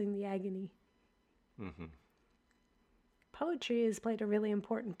causing the agony. Mm-hmm. Poetry has played a really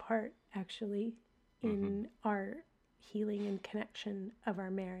important part, actually, in our healing and connection of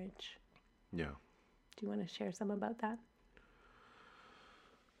our marriage. Yeah. Do you want to share some about that?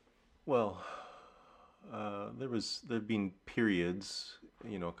 Well, there've been periods,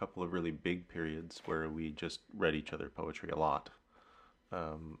 a couple of really big periods where we just read each other poetry a lot.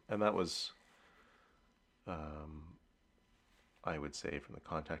 And that was, I would say, from the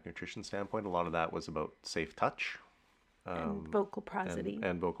contact nutrition standpoint, a lot of that was about safe touch. And vocal prosody.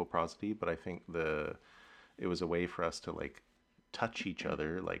 And vocal prosody, but I think it was a way for us to like touch each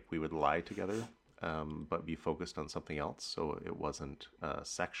other, like we would lie together, but be focused on something else. So it wasn't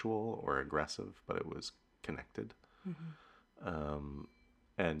sexual or aggressive, but it was connected.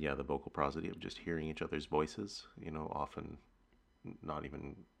 And yeah, the vocal prosody of just hearing each other's voices, often not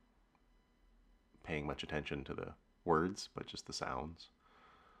even paying much attention to the words, but just the sounds.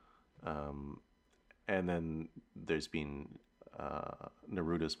 And then there's been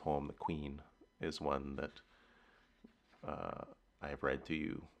Neruda's poem, The Queen, is one that I have read to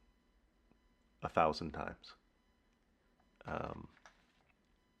you 1,000 times.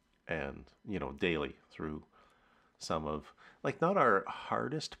 And, daily through some of, like, not our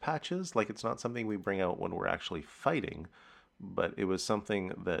hardest patches, like it's not something we bring out when we're actually fighting, but it was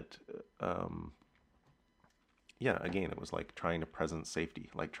something that, again, it was like trying to present safety,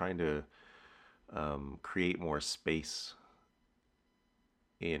 like trying to create more space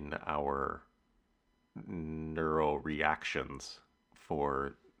in our neural reactions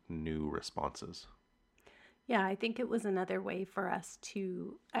for new responses. Yeah, I think it was another way for us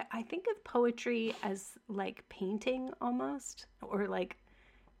to, I think of poetry as like painting almost, or like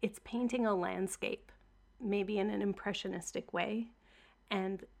it's painting a landscape, maybe in an impressionistic way.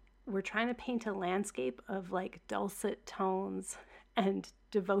 And we're trying to paint a landscape of like dulcet tones and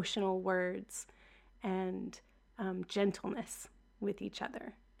devotional words and gentleness with each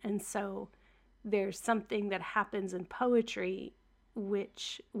other. And so there's something that happens in poetry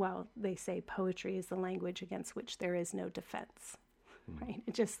which, well, they say poetry is the language against which there is no defense, right?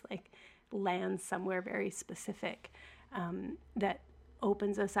 It just like lands somewhere very specific that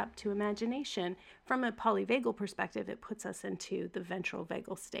opens us up to imagination. From a polyvagal perspective, it puts us into the ventral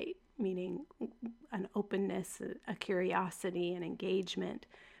vagal state, meaning an openness, a curiosity, an engagement,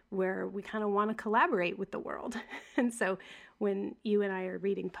 where we kind of want to collaborate with the world. And so when you and I are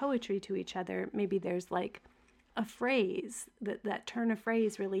reading poetry to each other, maybe there's like a phrase that turn of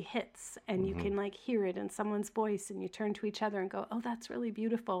phrase really hits, and you can like hear it in someone's voice, and you turn to each other and go, oh, that's really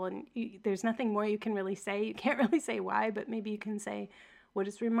beautiful. And there's nothing more you can really say. You can't really say why, but maybe you can say what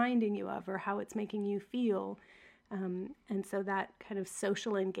it's reminding you of or how it's making you feel. And so that kind of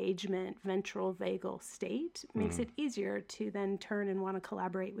social engagement, ventral vagal state makes it easier to then turn and want to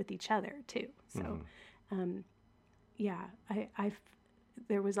collaborate with each other too. So,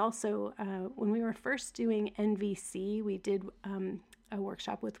 there was also, when we were first doing NVC, we did a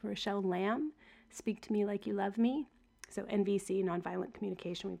workshop with Rochelle Lamb, Speak to Me Like You Love Me. So NVC, Nonviolent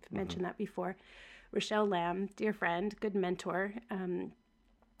Communication, we've mentioned that before. Rochelle Lamb, dear friend, good mentor,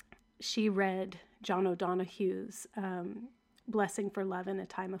 she read John O'Donohue's Blessing for Love in a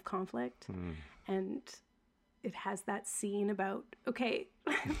Time of Conflict. And it has that scene about, okay,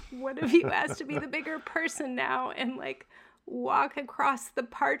 what if you asked to be the bigger person now and like walk across the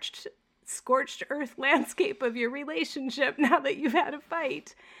parched, scorched earth landscape of your relationship now that you've had a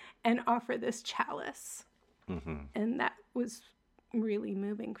fight and offer this chalice. And that was really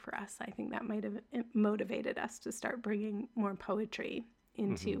moving for us. I think that might have motivated us to start bringing more poetry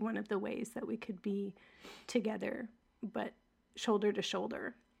into one of the ways that we could be together, but shoulder to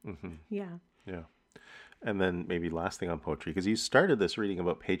shoulder Hmm. Yeah. Yeah. And then maybe last thing on poetry, because you started this reading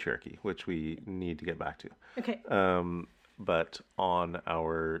about patriarchy, which we need to get back to. Okay. But on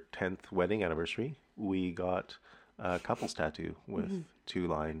our 10th wedding anniversary, we got a couple's tattoo with two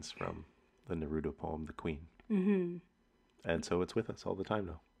lines from the Neruda poem, The Queen. Mm-hmm. And so it's with us all the time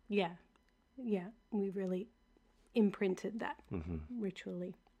now. Yeah. Yeah. We really imprinted that Hmm.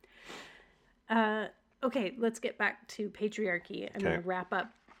 ritually. Okay, let's get back to patriarchy. I'm going Okay. to wrap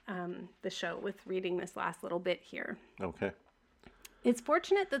up the show with reading this last little bit here. Okay. It's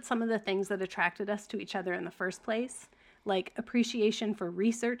fortunate that some of the things that attracted us to each other in the first place, like appreciation for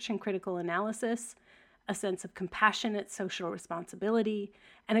research and critical analysis, a sense of compassionate social responsibility,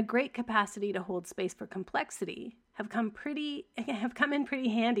 and a great capacity to hold space for complexity, have come in pretty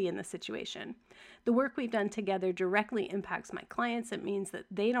handy in this situation. The work we've done together directly impacts my clients. It means that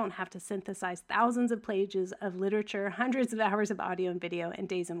they don't have to synthesize thousands of pages of literature, hundreds of hours of audio and video, and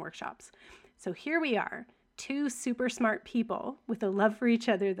days in workshops. So here we are, two super smart people with a love for each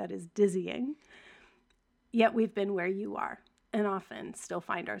other that is dizzying. Yet we've been where you are, and often still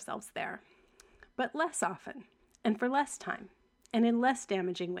find ourselves there. But less often, and for less time, and in less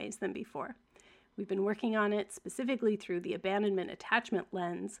damaging ways than before. We've been working on it specifically through the abandonment attachment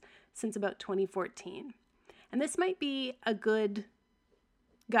lens since about 2014. And this might be a good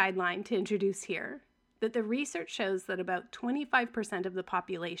guideline to introduce here, that the research shows that about 25% of the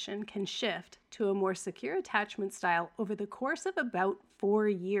population can shift to a more secure attachment style over the course of about 4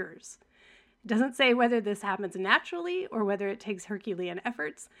 years. It doesn't say whether this happens naturally or whether it takes Herculean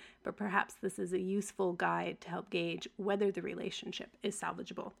efforts, but perhaps this is a useful guide to help gauge whether the relationship is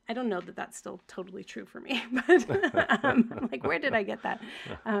salvageable. I don't know that that's still totally true for me, but like, where did I get that?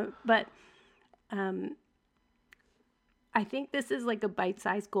 But I think this is like a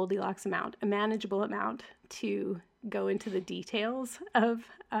bite-sized Goldilocks amount, a manageable amount to go into the details of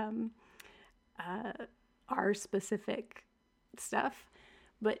our specific stuff.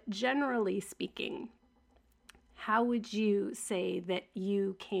 But generally speaking, how would you say that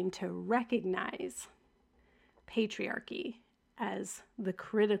you came to recognize patriarchy as the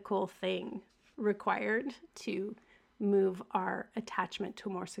critical thing required to move our attachment to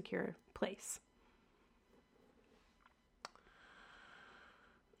a more secure place?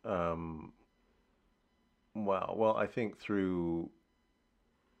 Wow. Well, I think through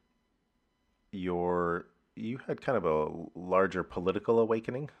you had kind of a larger political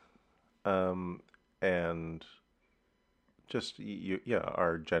awakening, and just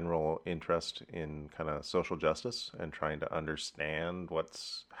our general interest in kind of social justice and trying to understand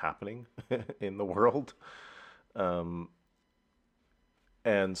what's happening in the world. And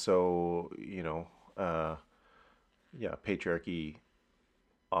so, patriarchy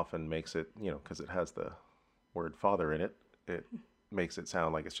often makes it, because it has the word father in it, it makes it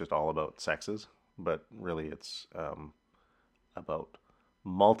sound like it's just all about sexes, but really it's about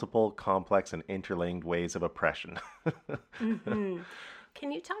multiple, complex, and interlinked ways of oppression. Mm-hmm.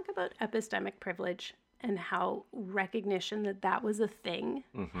 Can you talk about epistemic privilege and how recognition that that was a thing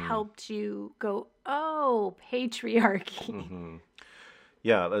helped you go, oh, patriarchy?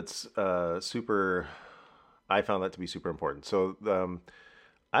 Yeah, that's super. I found that to be super important. So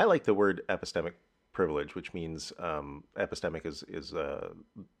I like the word epistemic privilege, which means epistemic is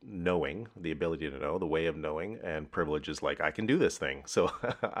knowing, the ability to know, the way of knowing, and privilege is like I can do this thing. So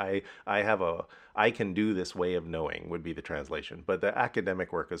I can do this way of knowing would be the translation. But the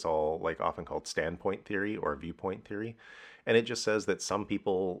academic work is all like often called standpoint theory or viewpoint theory, and it just says that some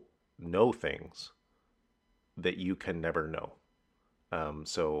people know things that you can never know.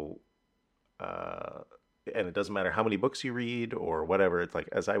 So and it doesn't matter how many books you read or whatever. It's like,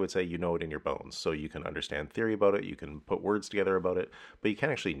 as I would say, you know it in your bones. So you can understand theory about it, you can put words together about it, but you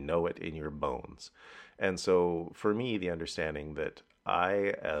can't actually know it in your bones. And so for me, the understanding that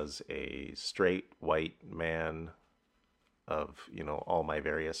I, as a straight white man of, all my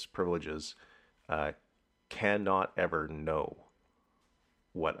various privileges, cannot ever know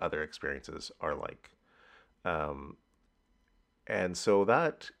what other experiences are like. And so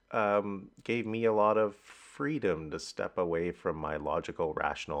that gave me a lot of freedom to step away from my logical,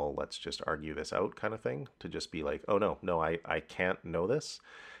 rational, let's just argue this out kind of thing, to just be like, oh, no, I can't know this.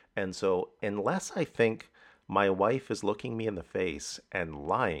 And so unless I think my wife is looking me in the face and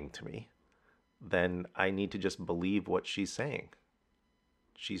lying to me, then I need to just believe what she's saying.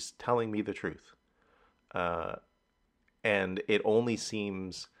 She's telling me the truth. And it only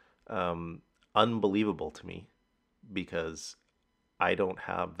seems unbelievable to me because I don't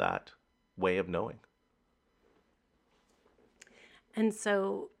have that way of knowing. And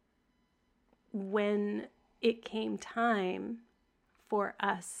so when it came time for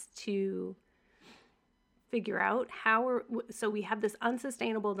us to figure out so we have this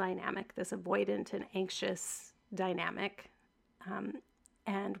unsustainable dynamic, this avoidant and anxious dynamic,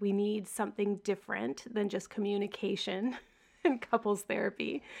 and we need something different than just communication and couples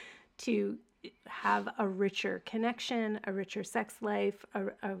therapy to have a richer connection, a richer sex life,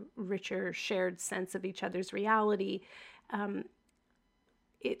 a richer shared sense of each other's reality.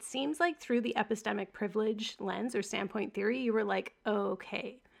 It seems like through the epistemic privilege lens or standpoint theory, you were like,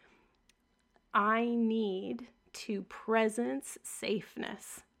 okay, I need to presence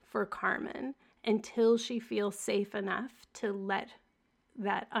safeness for Carmen until she feels safe enough to let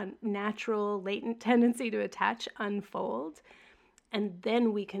that unnatural latent tendency to attach unfold. And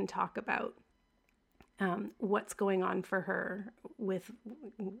then we can talk about what's going on for her with,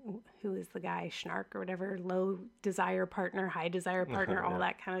 who is the guy, Schnark or whatever, low desire partner, high desire partner, all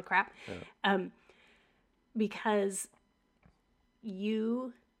that kind of crap. Yeah. Because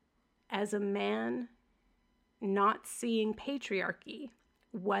you, as a man, not seeing patriarchy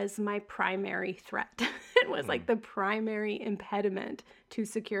was my primary threat. It was like the primary impediment to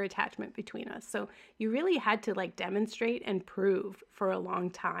secure attachment between us. So you really had to like demonstrate and prove for a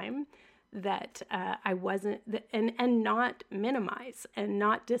long time that I wasn't, and not minimize and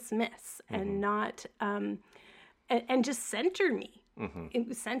not dismiss and not, and just center me.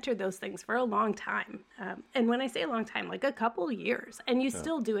 It center those things for a long time. And when I say a long time, like a couple years, and you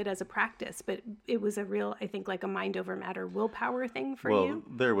still do it as a practice, but it was a real, I think like a mind over matter willpower thing for you.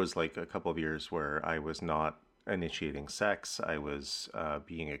 Well, there was like a couple of years where I was not initiating sex. I was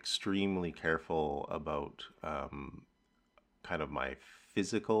being extremely careful about kind of my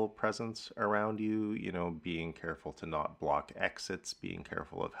physical presence around you, you know, being careful to not block exits, being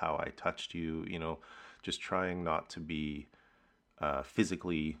careful of how I touched you, you know, just trying not to be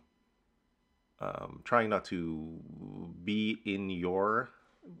physically, trying not to be in your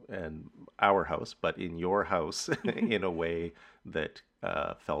and our house, but in your house in a way that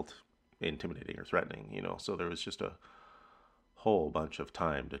felt intimidating or threatening, you know. So there was just a whole bunch of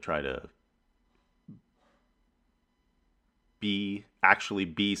time to try to actually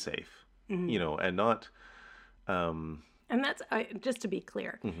be safe, you know, and not. And that's, just to be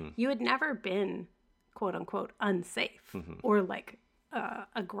clear, you had never been quote unquote unsafe or like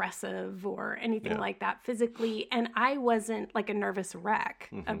aggressive or anything like that physically. And I wasn't like a nervous wreck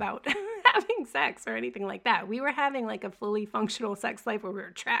about having sex or anything like that. We were having like a fully functional sex life where we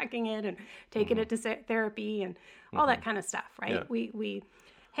were tracking it and taking it to therapy and all that kind of stuff, right?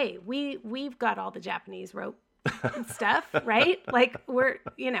 Yeah. We've got all the Japanese rope and stuff, right? Like we're,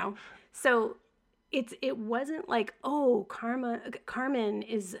 you know, so it wasn't like, oh, Carmen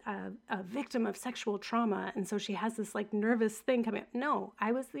is a victim of sexual trauma, and so she has this like nervous thing coming up. No,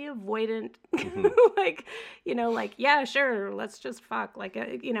 I was the avoidant, like, you know, like, yeah, sure, let's just fuck, like,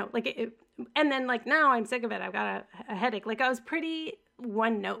 you know, like it, and then like now I'm sick of it. I've got a headache. Like I was pretty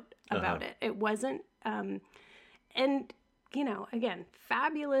one note about it. It wasn't, and you know, again,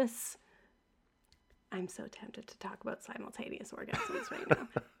 fabulous. I'm so tempted to talk about simultaneous orgasms right now.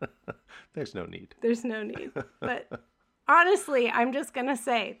 There's no need. There's no need. But honestly, I'm just going to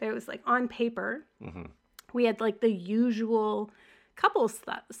say there was like on paper, we had like the usual couple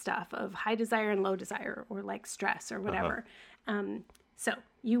stuff of high desire and low desire or like stress or whatever. So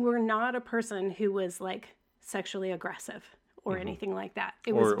you were not a person who was like sexually aggressive or anything like that.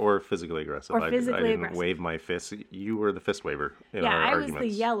 It was, or physically aggressive. I didn't wave my fist. You were the fist waver in our arguments. I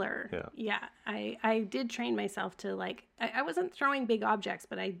was the yeller. Yeah. I did train myself to like, I wasn't throwing big objects,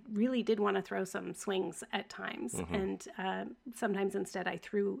 but I really did want to throw some swings at times. And sometimes instead I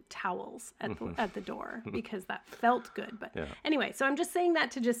threw towels at the door because that felt good. But anyway, so I'm just saying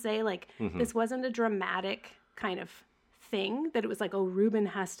that to just say like, this wasn't a dramatic kind of thing that it was like, oh, Ruben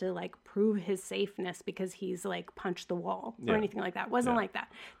has to like prove his safeness because he's like punched the wall or anything like that. It wasn't like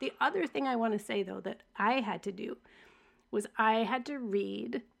that. The other thing I want to say though that I had to do was I had to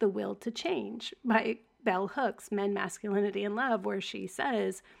read The Will to Change by Bell Hooks, Men, Masculinity, and Love, where she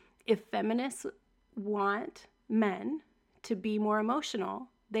says, if feminists want men to be more emotional,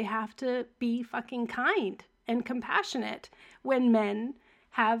 they have to be fucking kind and compassionate when men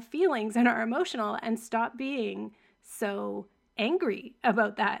have feelings and are emotional and stop being so angry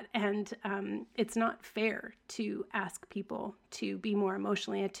about that. And it's not fair to ask people to be more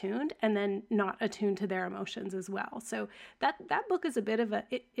emotionally attuned and then not attuned to their emotions as well. So that book is a bit of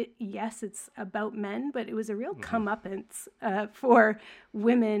yes, it's about men, but it was a real comeuppance for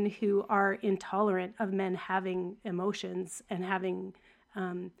women who are intolerant of men having emotions and having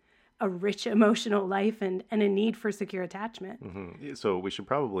a rich emotional life and a need for secure attachment. So we should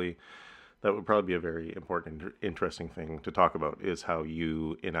probably that would probably be a very important, interesting thing to talk about is how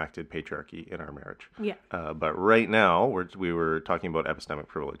you enacted patriarchy in our marriage. Yeah. But right now, we were talking about epistemic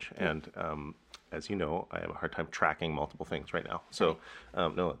privilege, and as you know, I have a hard time tracking multiple things right now. So,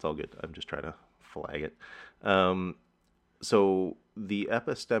 no, it's all good. I'm just trying to flag it. So the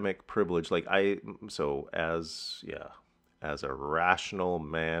epistemic privilege, as a rational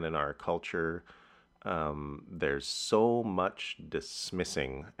man in our culture, there's so much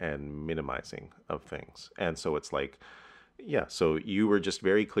dismissing and minimizing of things. And so it's like, yeah, so you were just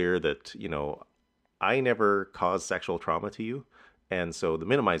very clear that, I never caused sexual trauma to you. And so the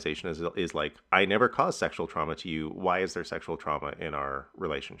minimization is like, I never caused sexual trauma to you. Why is there sexual trauma in our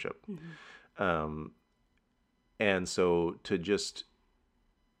relationship? And so to just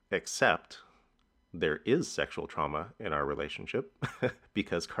accept there is sexual trauma in our relationship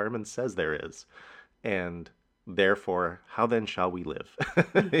because Carmen says there is. And therefore, how then shall we live?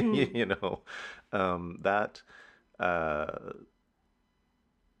 That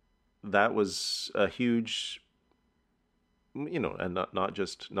that was a huge, and not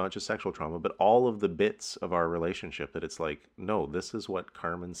just sexual trauma, but all of the bits of our relationship that it's like, no, this is what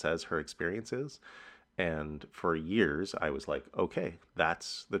Carmen says her experience is. And for years, I was like, okay,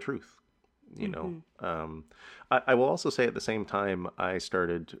 that's the truth. I will also say at the same time, I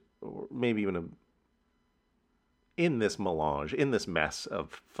started, or maybe even in this melange, in this mess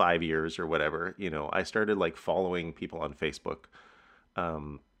of 5 years or whatever, I started like following people on Facebook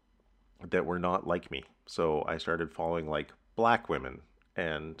that were not like me. So I started following like Black women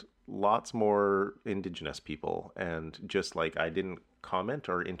and lots more Indigenous people. And just like I didn't comment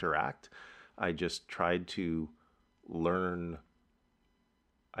or interact, I just tried to learn.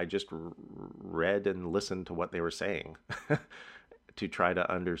 I just read and listened to what they were saying to try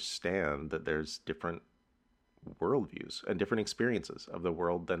to understand that there's different worldviews and different experiences of the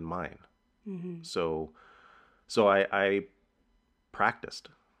world than mine. So I practiced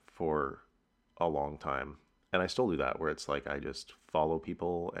for a long time, and I still do that, where it's like I just follow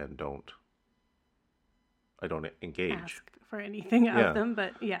people and I don't engage. Ask for anything of them,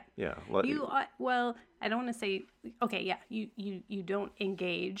 but yeah. You well, I don't want to say okay. Yeah, you don't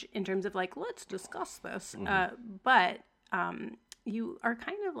engage in terms of like let's discuss this, but you are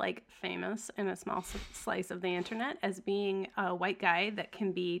kind of like famous in a small slice of the internet as being a white guy that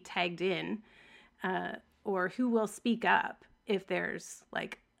can be tagged in, or who will speak up if there's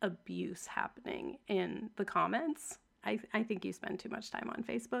like abuse happening in the comments. I think you spend too much time on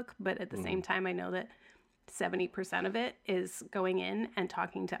Facebook, but at the same time, I know that 70% of it is going in and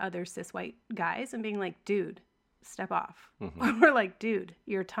talking to other cis white guys and being like, dude, step off. Or like, dude,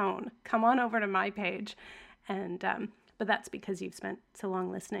 your tone, come on over to my page. And, but that's because you've spent so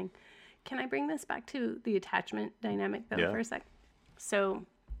long listening. Can I bring this back to the attachment dynamic though for a sec? So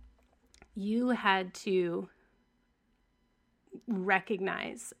you had to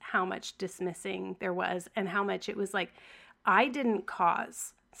recognize how much dismissing there was and how much it was like, I didn't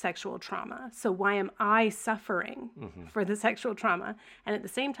cause sexual trauma, so why am I suffering for the sexual trauma? And at the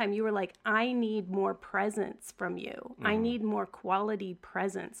same time, you were like, I need more presence from you. I need more quality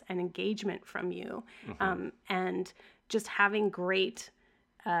presence and engagement from you. And just having great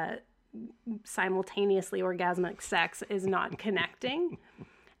simultaneously orgasmic sex is not connecting.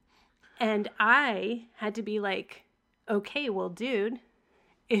 And I had to be like, okay, well, dude,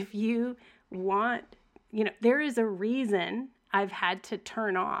 if you want, there is a reason I've had to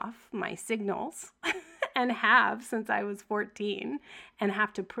turn off my signals and have since I was 14 and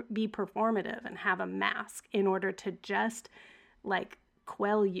have to be performative and have a mask in order to just like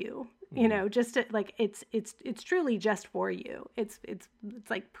quell you, just to, like, it's truly just for you. It's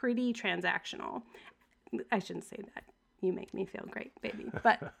like pretty transactional. I shouldn't say that. You make me feel great, baby.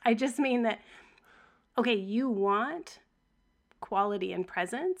 But I just mean that, okay, you want quality and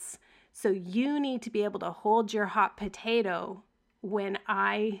presence. So you need to be able to hold your hot potato when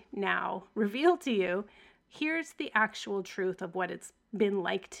I now reveal to you, here's the actual truth of what it's been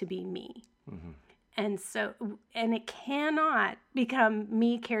like to be me. And so, and it cannot become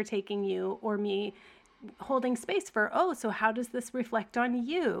me caretaking you or me holding space for, oh, so how does this reflect on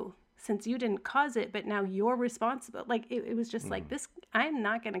you? Since you didn't cause it, but now you're responsible. Like, it was just like this, I'm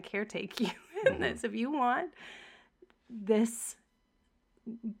not going to caretake you in this. If you want this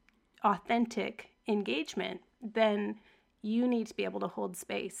authentic engagement, then you need to be able to hold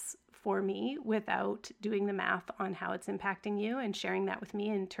space for me without doing the math on how it's impacting you and sharing that with me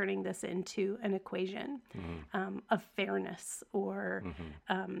and turning this into an equation of fairness or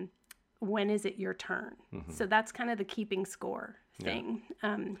when is it your turn? So that's kind of the keeping score thing.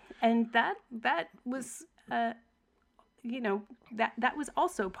 And that was that was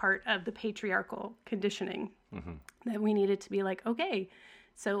also part of the patriarchal conditioning, Mm-hmm. that we needed to be like, okay,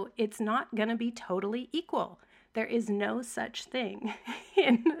 so it's not going to be totally equal. There is no such thing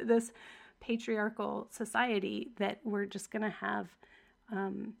in this patriarchal society that we're just going to have,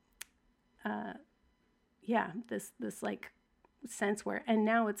 this like sense where, and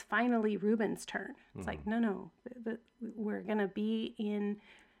now it's finally Ruben's turn. It's like, no, we're going to be in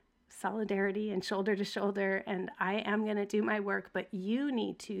solidarity and shoulder to shoulder, and I am going to do my work, but you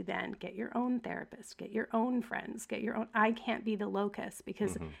need to then get your own therapist, get your own friends, get your own. I can't be the locus,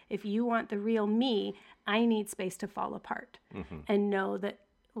 because if you want the real me, I need space to fall apart and know that,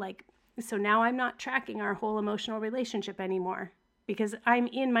 like, so now I'm not tracking our whole emotional relationship anymore because I'm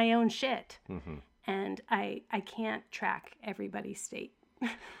in my own shit, and I can't track everybody's state.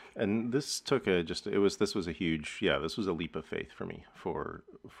 And this took this was a huge, this was a leap of faith for me for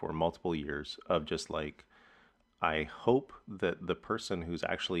multiple years of just like, I hope that the person who's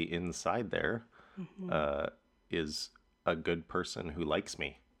actually inside there is a good person who likes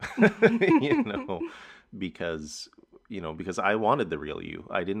me, because I wanted the real you.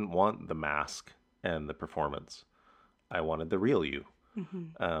 I didn't want the mask and the performance. I wanted the real you.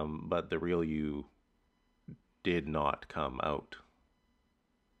 But the real you did not come out.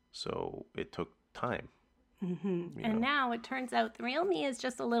 So it took time. And now it turns out the real me is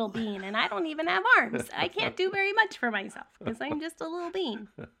just a little bean, and I don't even have arms. I can't do very much for myself because I'm just a little bean.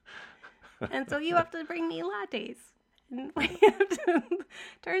 And so you have to bring me lattes. And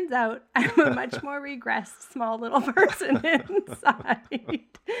turns out I'm a much more regressed small little person inside,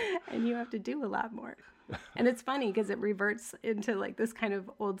 and you have to do a lot more. And it's funny because it reverts into like this kind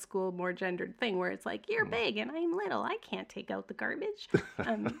of old school, more gendered thing where it's like, you're big and I'm little. I can't take out the garbage.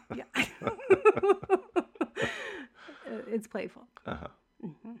 Yeah. It's playful. I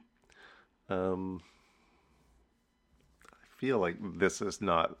feel like this is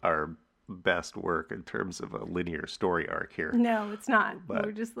not our best work in terms of a linear story arc here. No, it's not. But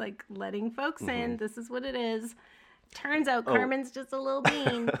we're just like letting folks in. This is what it is. Turns out Carmen's just a little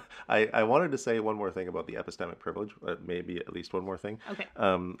bean. I wanted to say one more thing about the epistemic privilege, maybe at least one more thing. Okay.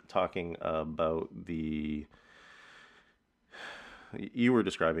 Talking about you were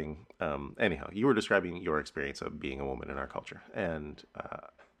describing, you were describing your experience of being a woman in our culture. And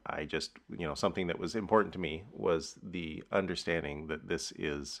I just, something that was important to me was the understanding that this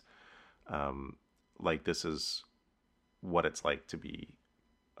is, this is what it's like to be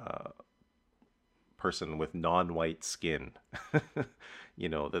person with non-white skin.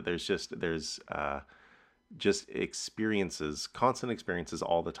 That there's just experiences, constant experiences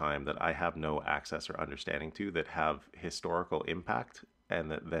all the time that I have no access or understanding to, that have historical impact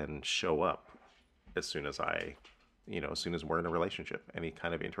and that then show up as soon as as soon as we're in a relationship, any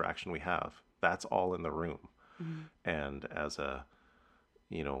kind of interaction we have, that's all in the room. And as a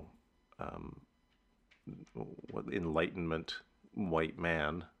enlightenment white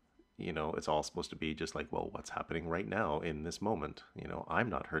man, it's all supposed to be just like, well, what's happening right now in this moment? I'm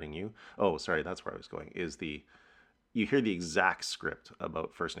not hurting you. Oh, sorry, that's where I was going. You hear the exact script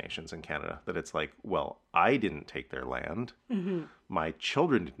about First Nations in Canada, that it's like, well, I didn't take their land. My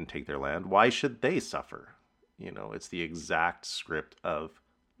children didn't take their land. Why should they suffer? It's the exact script of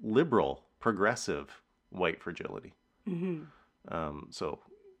liberal, progressive white fragility. So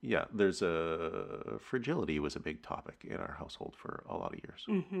yeah, there's fragility was a big topic in our household for a lot of years.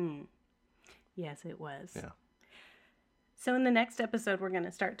 Yes, it was. Yeah. So in the next episode, we're going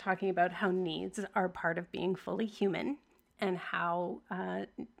to start talking about how needs are part of being fully human, and how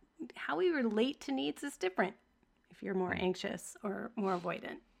we relate to needs is different if you're more anxious or more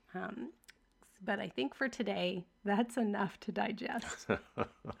avoidant. But I think for today, that's enough to digest.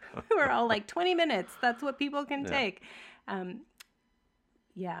 We're all like 20 minutes. That's what people can take.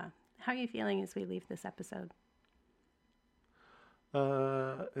 Yeah. How are you feeling as we leave this episode?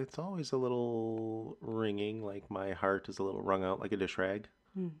 It's always a little ringing, like my heart is a little wrung out like a dish rag.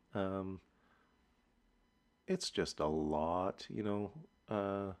 It's just a lot,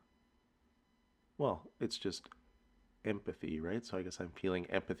 well, it's just empathy, right? So I guess I'm feeling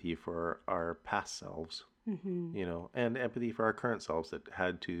empathy for our past selves, and empathy for our current selves that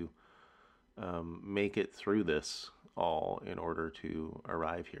had to make it through this all in order to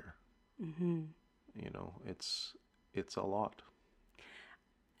arrive here. It's a lot.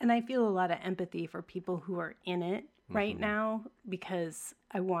 And I feel a lot of empathy for people who are in it right now, because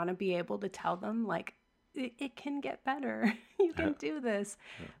I want to be able to tell them, like, it can get better. You can do this.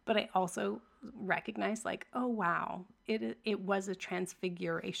 But I also recognize, like, oh, wow, it was a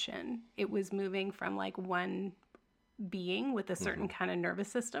transfiguration. It was moving from like one being with a certain kind of nervous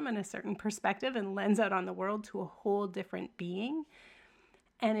system and a certain perspective and lens out on the world to a whole different being.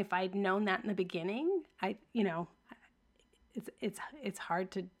 And if I'd known that in the beginning, it's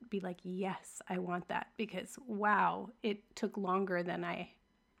hard to be like, yes, I want that, because wow, it took longer than I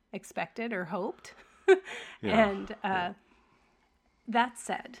expected or hoped. And that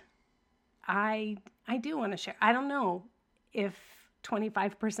said, I do want to share. I don't know if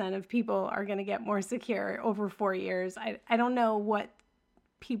 25% of people are going to get more secure over 4 years. I don't know what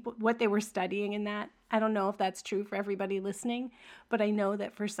they were studying in that. I don't know if that's true for everybody listening, but I know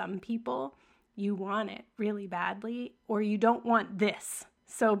that for some people, you want it really badly, or you don't want this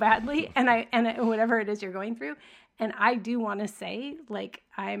so badly, and whatever it is you're going through. And I do want to say, like,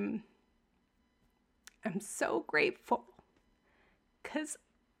 I'm so grateful, because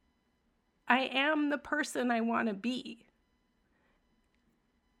I am the person I want to be.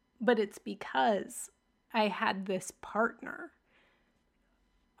 But it's because I had this partner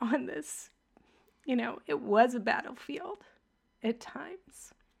on this, it was a battlefield at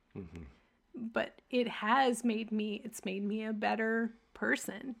times. Mm-hmm. But it's made me a better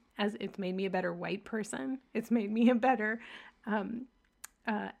person. As it's made me a better white person. It's made me a better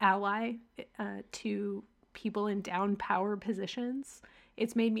ally to people in down power positions.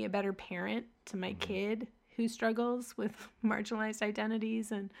 It's made me a better parent to my kid who struggles with marginalized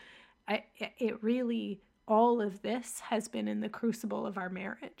identities. And it really, all of this has been in the crucible of our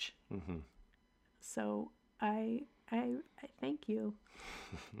marriage. Mm-hmm. So I thank you.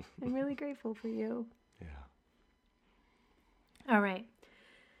 I'm really grateful for you. Yeah. All right.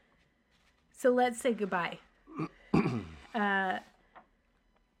 So let's say goodbye.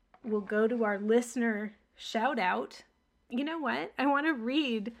 We'll go to our listener shout out. You know what? I want to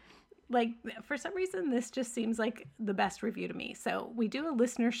read, for some reason, this just seems like the best review to me. So we do a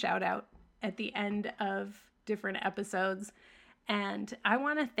listener shout out at the end of different episodes. And I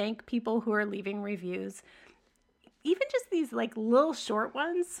want to thank people who are leaving reviews. Even just these little short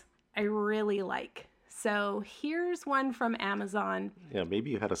ones, I really like. So here's one from Amazon. Yeah, maybe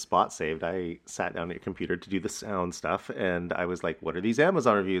you had a spot saved. I sat down at your computer to do the sound stuff, and I was like, what are these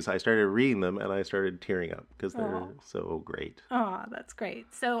Amazon reviews? I started reading them, and I started tearing up because they're so great. Oh, that's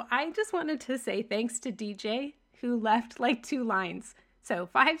great. So I just wanted to say thanks to DJ, who left 2 lines. So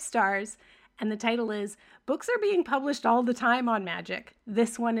 5 stars, and the title is, "Books are being published all the time on Magic.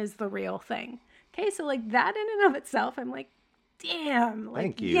 This one is the real thing." Okay, so that in and of itself, I'm like, damn.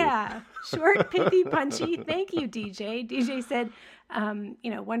 Thank you. Yeah, short, pithy, punchy. Thank you, DJ. DJ said,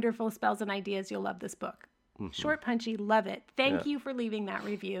 wonderful spells and ideas. You'll love this book. Mm-hmm. Short, punchy, love it. Thank you for leaving that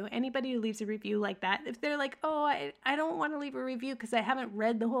review. Anybody who leaves a review like that, if they're like, oh, I don't want to leave a review because I haven't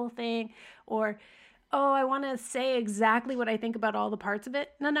read the whole thing, or, oh, I want to say exactly what I think about all the parts of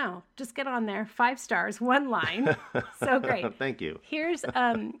it. No, just get on there. 5 stars, 1 line. So great. Thank you. Here's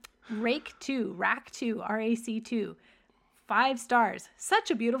Rack 2, RAC2. 5 stars.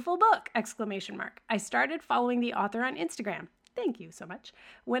 Such a beautiful book! ! I started following the author on Instagram. Thank you so much.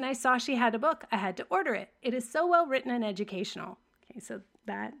 When I saw she had a book, I had to order it. It is so well written and educational. Okay, so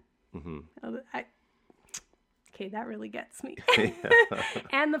that... Mm-hmm. That really gets me.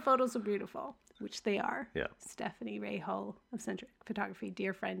 And the photos are beautiful, which they are. Yeah. Stephanie Ray Hull of Centric Photography,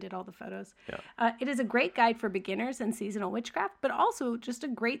 dear friend, did all the photos. Yeah. It is a great guide for beginners and seasonal witchcraft, but also just a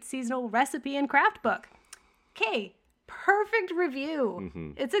great seasonal recipe and craft book. Okay, perfect review.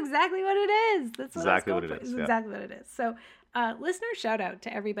 Mm-hmm. It's exactly what it is. That's exactly what it is. It's exactly what it is. So, listener shout out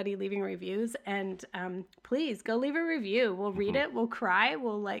to everybody leaving reviews, and please go leave a review. We'll read it. We'll cry.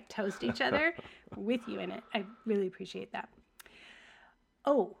 We'll toast each other with you in it. I really appreciate that.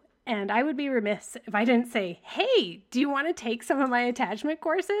 Oh, and I would be remiss if I didn't say, hey, do you want to take some of my attachment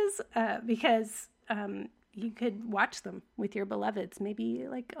courses? Because you could watch them with your beloveds, maybe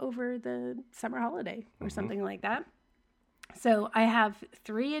over the summer holiday or something like that. So I have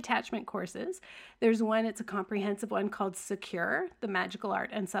 3 attachment courses. There's one, it's a comprehensive one called Secure, the Magical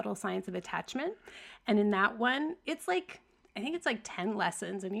Art and Subtle Science of Attachment. And in that one, it's I think it's 10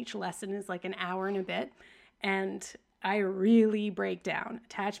 lessons, and each lesson is an hour and a bit. And I really break down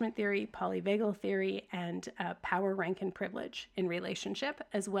attachment theory, polyvagal theory, and power, rank, and privilege in relationship,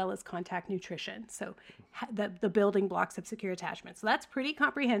 as well as contact nutrition. So the building blocks of secure attachment. So that's pretty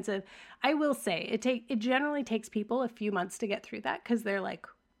comprehensive. I will say it generally takes people a few months to get through that, because they're like,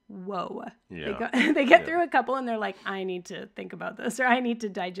 whoa. Yeah. They get through a couple and they're like, I need to think about this, or I need to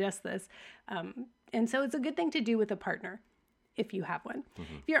digest this. And so it's a good thing to do with a partner, if you have one.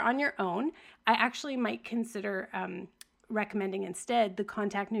 Mm-hmm. If you're on your own, I actually might consider recommending instead the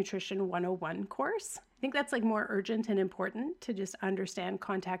Contact Nutrition 101 course. think that's like more urgent and important to just understand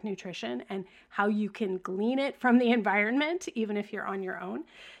contact nutrition and how you can glean it from the environment, even if you're on your own.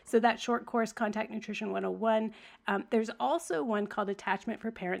 So that short course, Contact Nutrition 101. There's also one called Attachment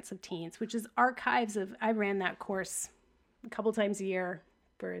for Parents of Teens, which is archives of, I ran that course a couple times a year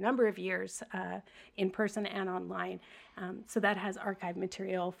for a number of years, in person and online. So that has archive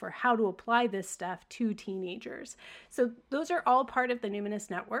material for how to apply this stuff to teenagers. So those are all part of the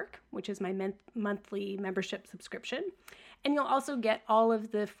Numinous Network, which is my monthly membership subscription. And you'll also get all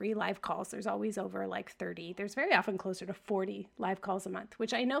of the free live calls. There's always over like 30. There's very often closer to 40 live calls a month,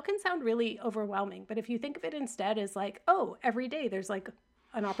 which I know can sound really overwhelming. But if you think of it instead as like, oh, every day there's like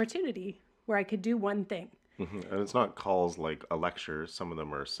an opportunity where I could do one thing. Mm-hmm. And it's not calls like a lecture. Some of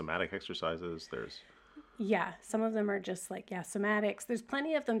them are somatic exercises. Yeah, some of them are just like, somatics. There's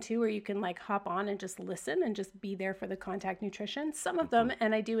plenty of them too where you can like hop on and just listen and just be there for the contact nutrition. Some of them,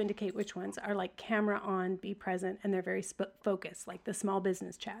 and I do indicate which ones, are like camera on, be present, and they're very focused, like the small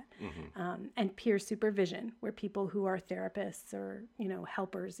business chat. And peer supervision, where people who are therapists or,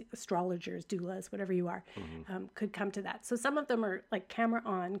 helpers, astrologers, doulas, whatever you are, could come to that. So some of them are like camera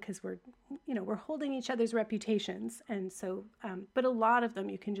on because we're holding each other's reputations. And so, but a lot of them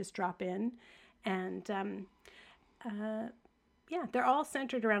you can just drop in. And they're all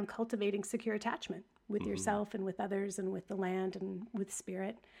centered around cultivating secure attachment with yourself and with others and with the land and with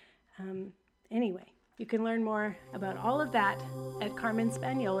spirit. Anyway, you can learn more about all of that at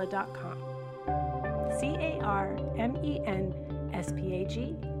carmenspaniola.com.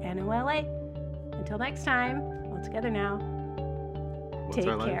 CarmenSpagnola. Until next time, all together now. Take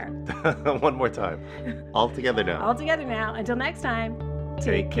care. One more time. All together now. All together now. Until next time,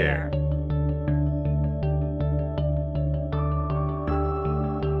 take care.